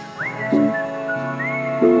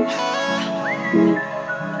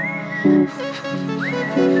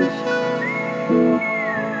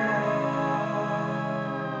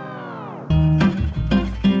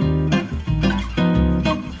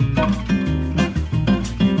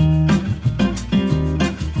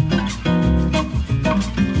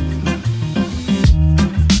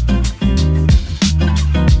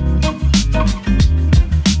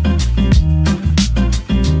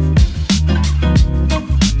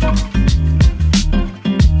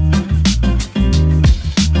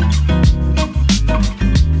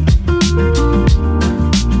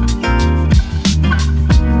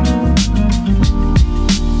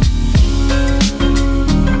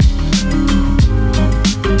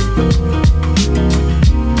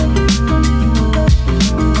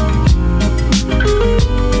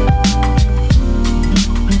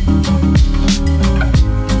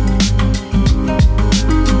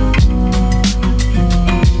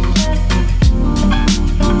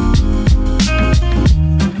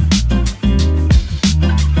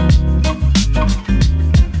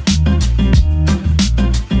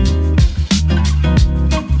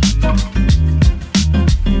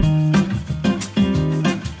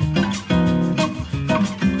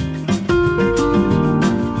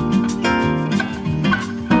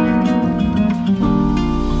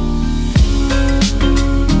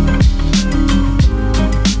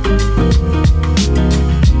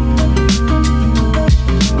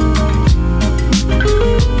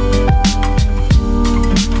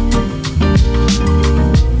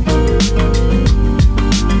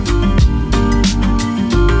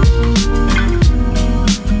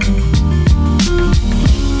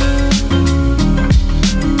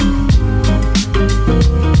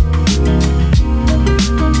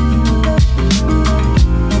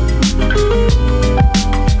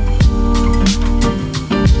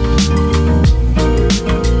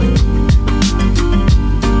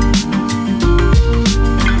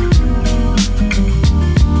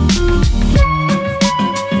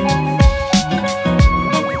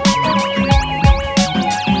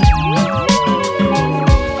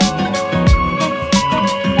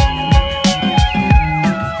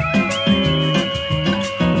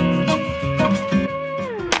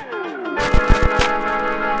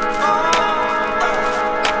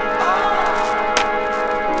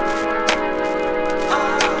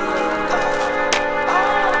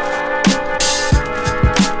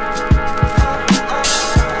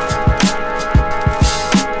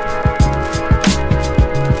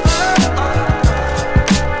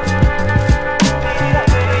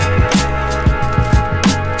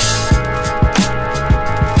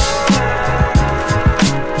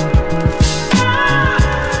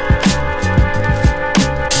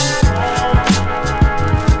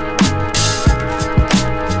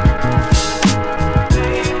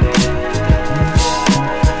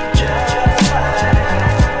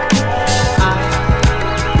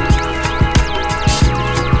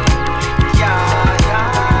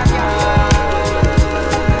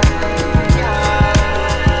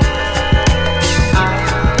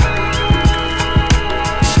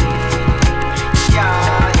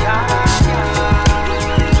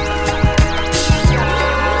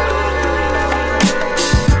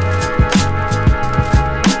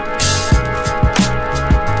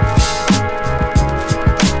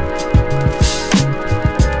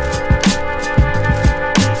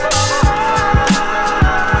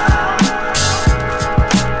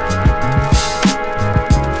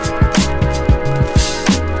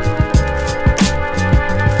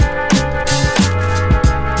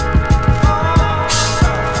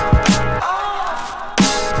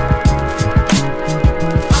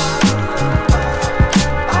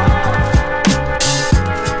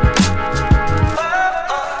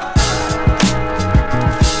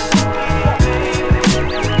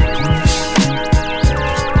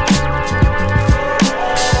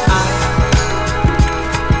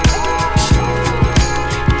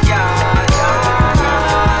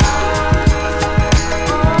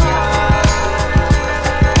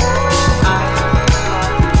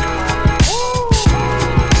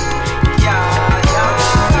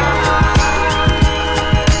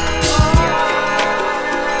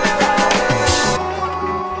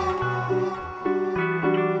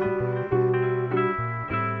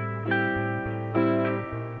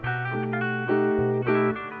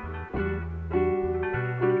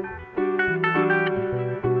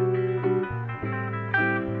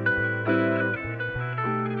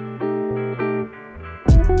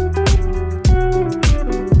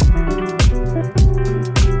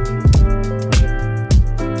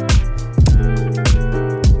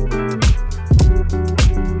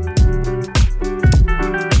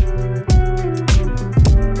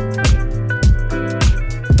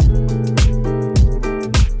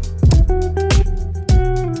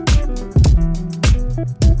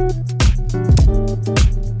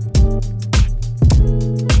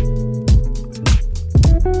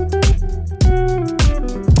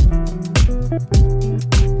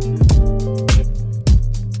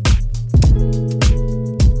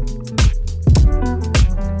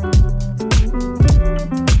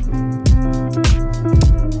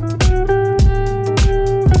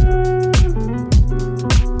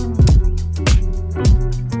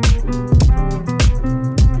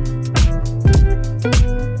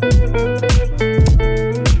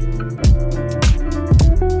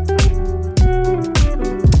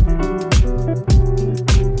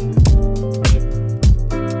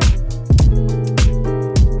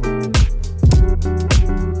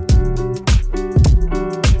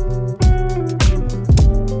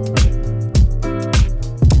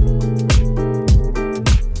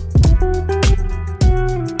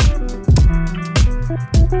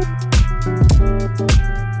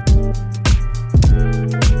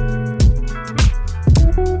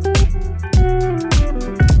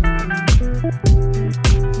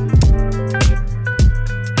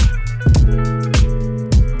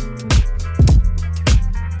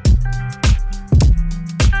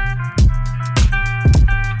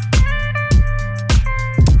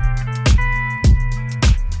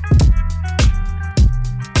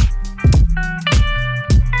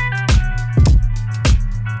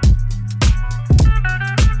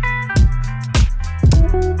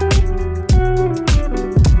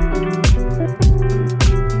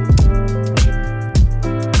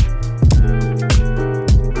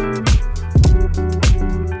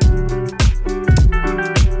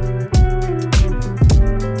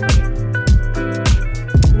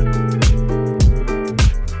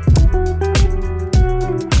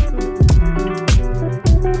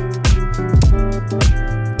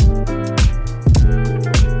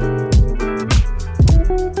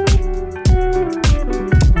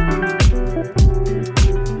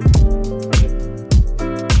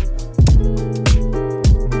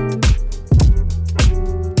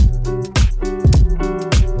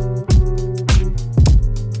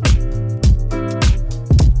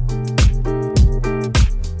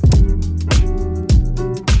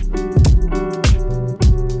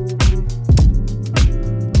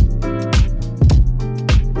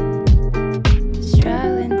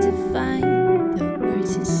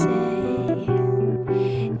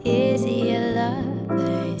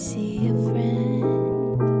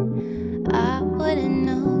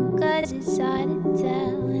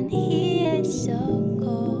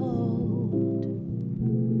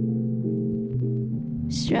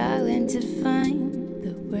Struggling to find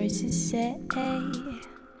the words to say.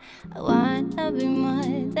 I wanna be more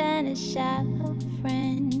than a shallow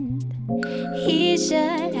friend. He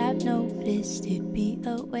should have noticed to be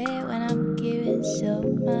aware when I'm giving so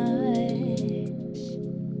much.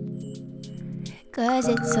 Cause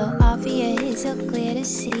it's so obvious, so clear to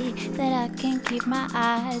see that I can't keep my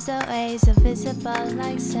eyes away. So visible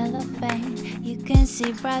like cellophane, you can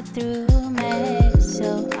see right through me. It's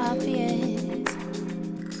so obvious.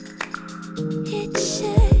 It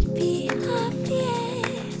should be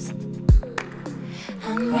obvious.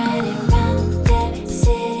 I'm riding round every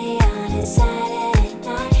city on a Saturday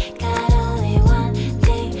night. Got only one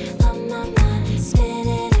thing on my mind,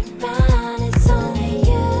 spinning around. It's only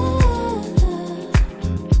you.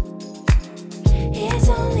 It's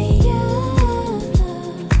only you.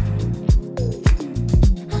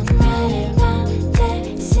 I'm riding round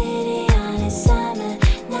every city on a summer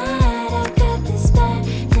night. I've got this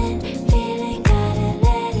burning feeling, gotta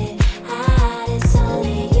let it out. It's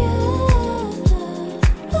only you.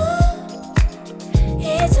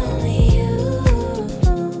 It's only you.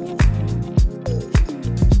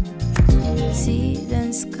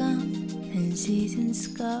 Seasons come and seasons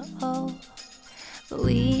go, but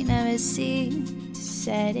we never seem to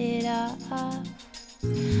set it off.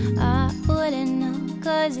 I wouldn't know,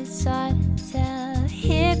 cause it's hard to tell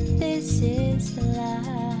if this is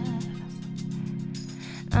love.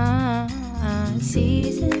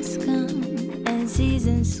 Seasons come and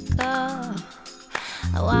seasons go.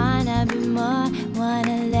 I wanna be more,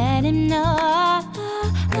 wanna let him know.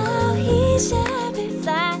 Oh, he should be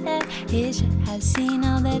flattered. He should have seen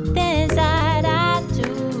all the things that I do.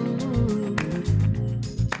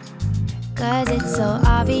 'Cause it's so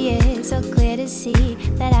obvious, so clear to see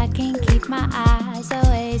that I can't keep my eyes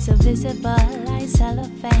away. So visible like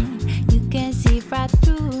cellophane, you can see right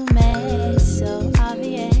through me. So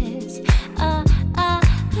obvious,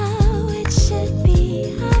 it should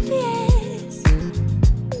be obvious.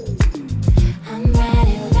 I'm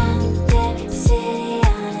riding round that city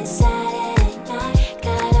on a Saturday night.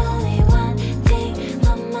 Got only one thing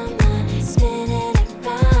on my mind, spinning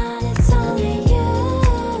around. It's only you.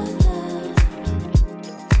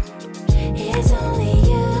 It's only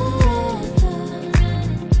you.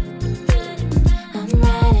 I'm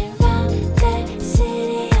riding round that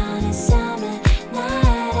city on a summer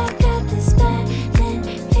night. I got this burning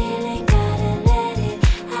feeling, gotta let it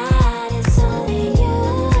out. It's only you.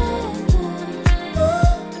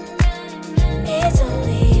 It's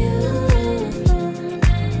only you.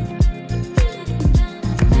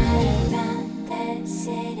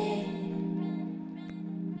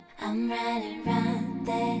 I'm riding round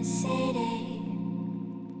that city.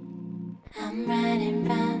 I'm riding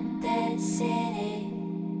round that city.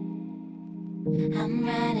 I'm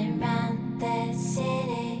riding round that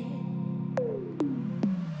city.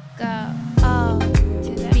 Go O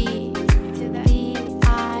to the B to the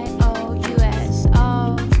VIOUS. O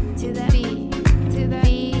to the B to the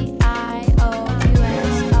VIOUS.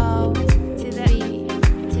 O to the B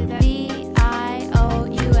to the VIOUS.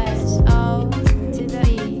 O to the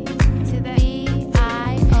B to the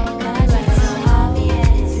VIOUS. It's so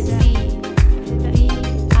obvious. To the B to the VIOUS.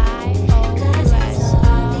 It's so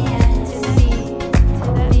obvious. To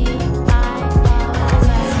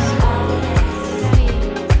the B to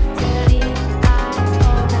the VIOUS.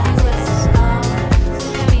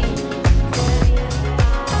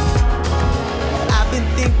 I've been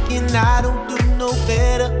thinking I don't do no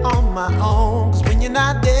better on my own. 'Cause when you're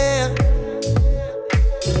not there,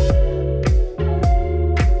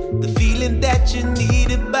 the feeling that you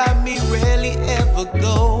needed by me rarely ever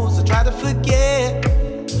goes. I try to forget,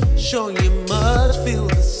 sure you must feel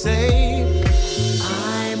the same.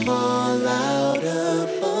 I'm all out of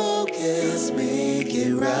focus, make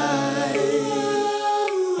it right.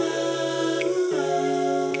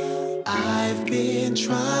 I've been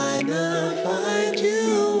trying to find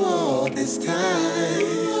you all this time,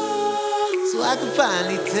 so I can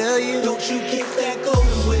finally tell you, don't you give that gold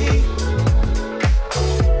away.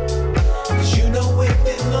 'Cause you know it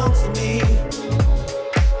belongs to me.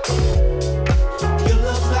 Your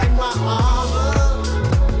love's like my armor.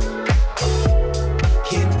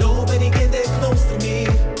 Can't nobody get that close to me.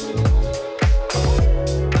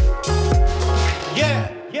 Yeah,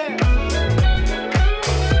 yeah.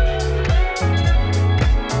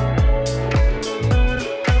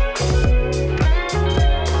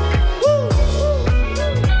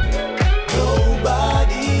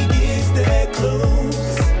 Nobody gets that close.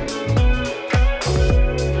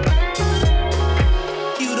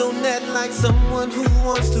 You don't act like someone who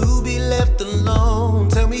wants to be left alone.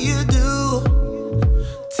 Tell me you do.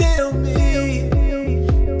 Tell me.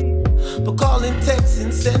 But calling,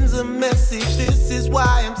 texting sends a message. This is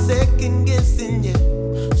why I'm second guessing you.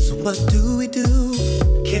 So what do we do?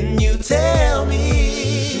 Can you tell me?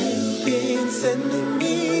 You've been sending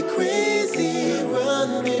me crazy,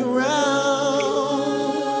 running round.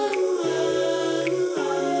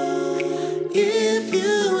 If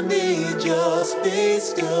you need your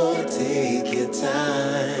space, go take your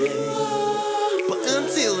time. But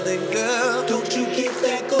until then, girl, don't you give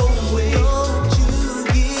that gold away. Don't you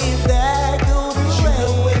give that gold away. 'Cause you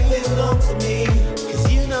know it belongs to me. 'Cause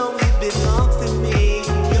you know it belongs to me.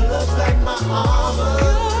 Your love's like my armor.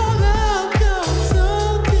 Your love goes so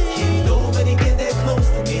deep. Can't nobody get that close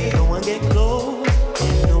to me. No one get close.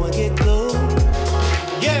 No one get close.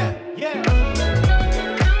 Yeah, yeah.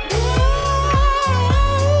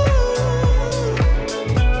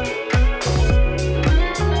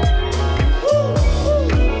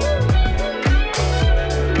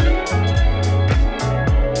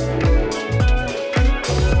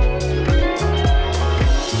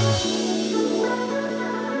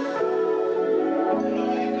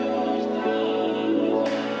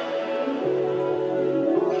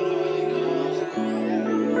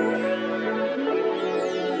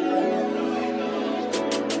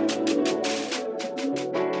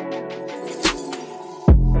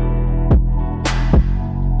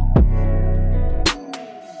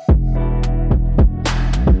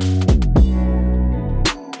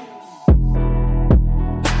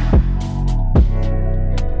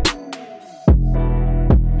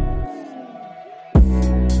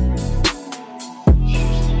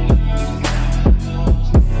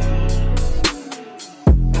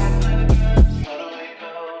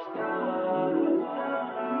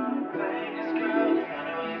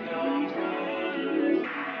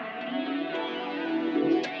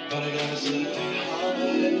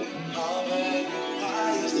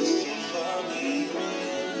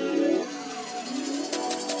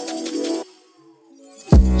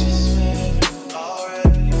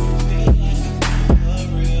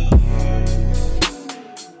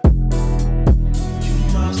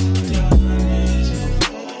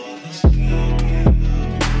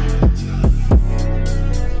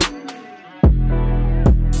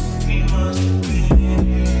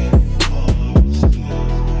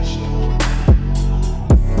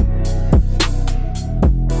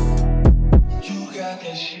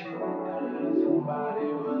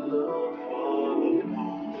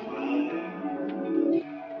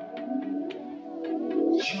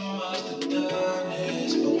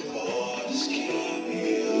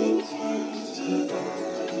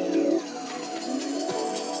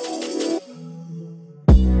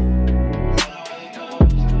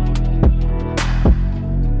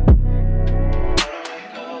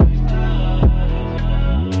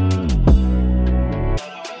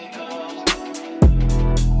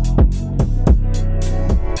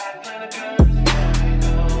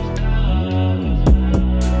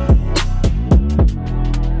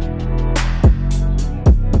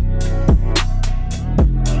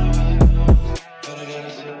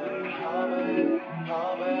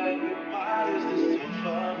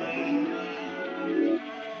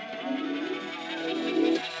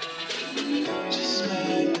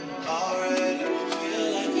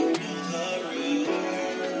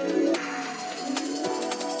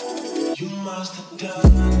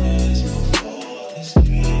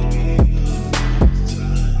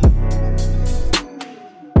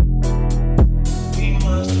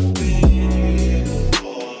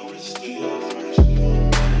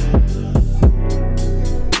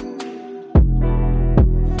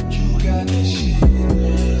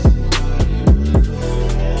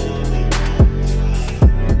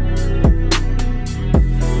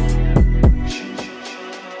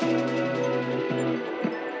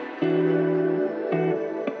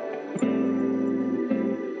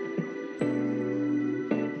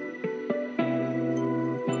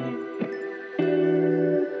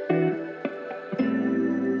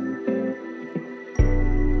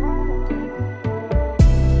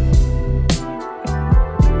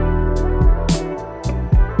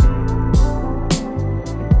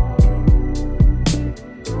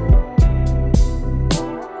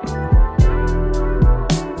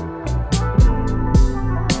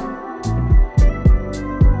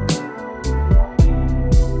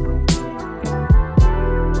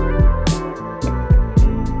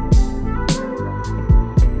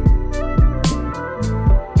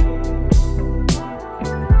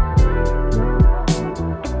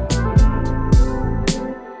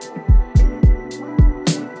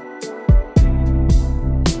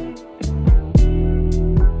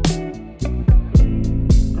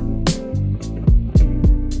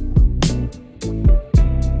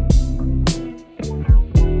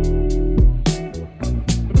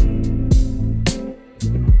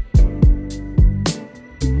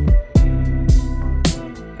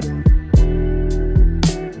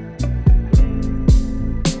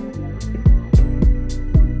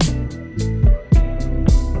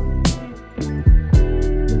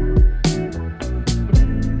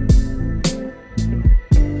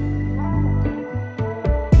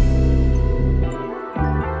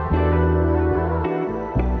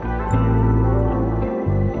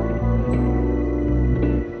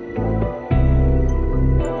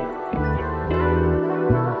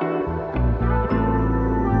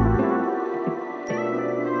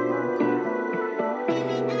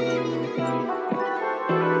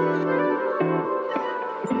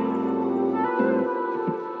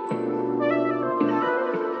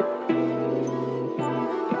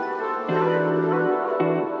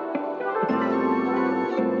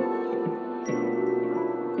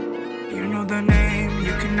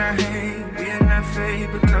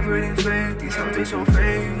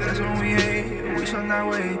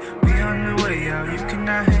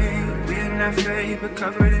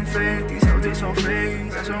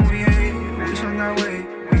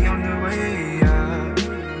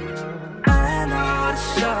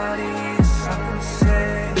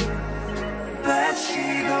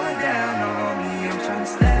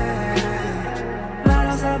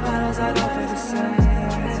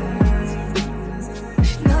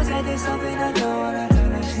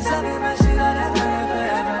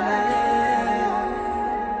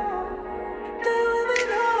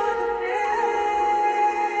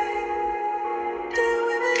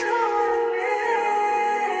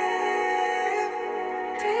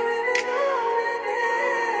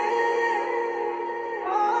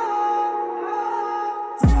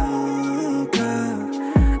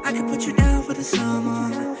 the summer.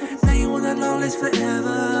 Now you on that long list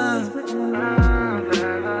forever.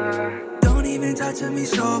 Don't even talk to me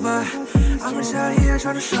sober. I'm just out here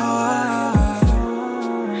trying to show up.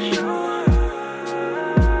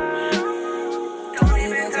 Don't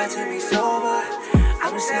even talk to me sober.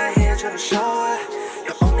 I'm just out here trying to show up.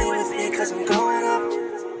 You're only with me cause I'm going up.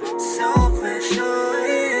 So quit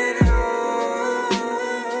showing up.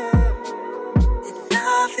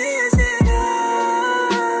 Enough is enough.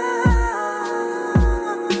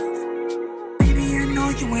 Baby, I know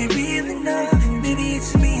you ain't real enough. Maybe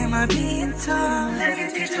it's me, am I being tough? Let me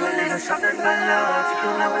teach you a little something about love. You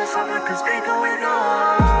can love with someone cause they going on.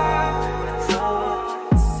 It's over.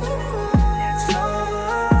 It's over. It's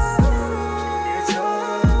over. It's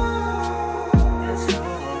over.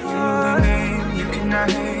 You know the name, you cannot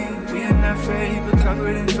hate. We in that fade, but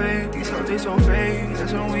covered in fake. These hoes, they so fake.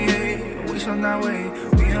 That's when we hate. We shall not wait.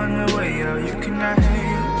 We on the way, yo. You cannot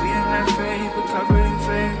hate. We in that fade, but covered in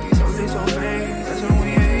fake. These hoes, they so fake. That's when we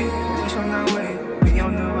hate. We shall not wait. We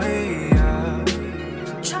on the way, yo.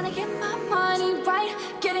 Tryna get my money right,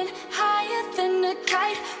 getting higher than a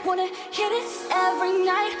kite. Wanna hit it every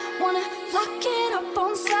night, wanna lock it up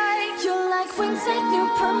on sight. You're like Wednesday new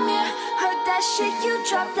premiere. Heard that shit you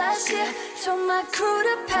dropped last year. Told my crew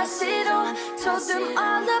to pass it on. Told them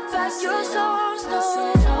all about your songs. No,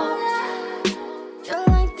 you're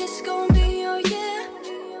like this gon' be your year.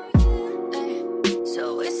 Ay,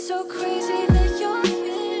 so it's so crazy that you're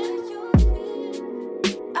here.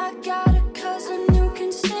 I got a cousin who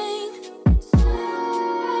can sing.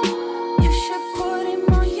 You should put him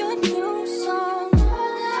on your new song.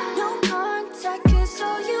 No contact cause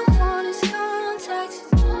all you want is contact.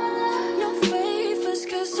 No favors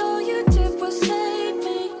cause all you did was save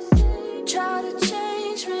me. Try to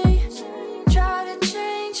change me, try to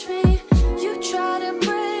change me. You try to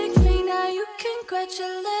break me, now you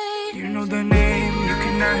congratulate. You know the name, you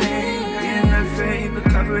cannot hate. We in that fade, but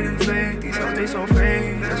covered in fake. These hoes, they so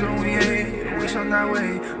fake. That's when we hate. We shall not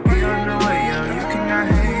wait. We on the way, yo. You cannot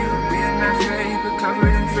hate. We in that fade, but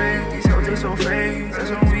covered in fake. These hoes, they so fake. That's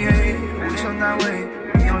when we hate. We shall not wait.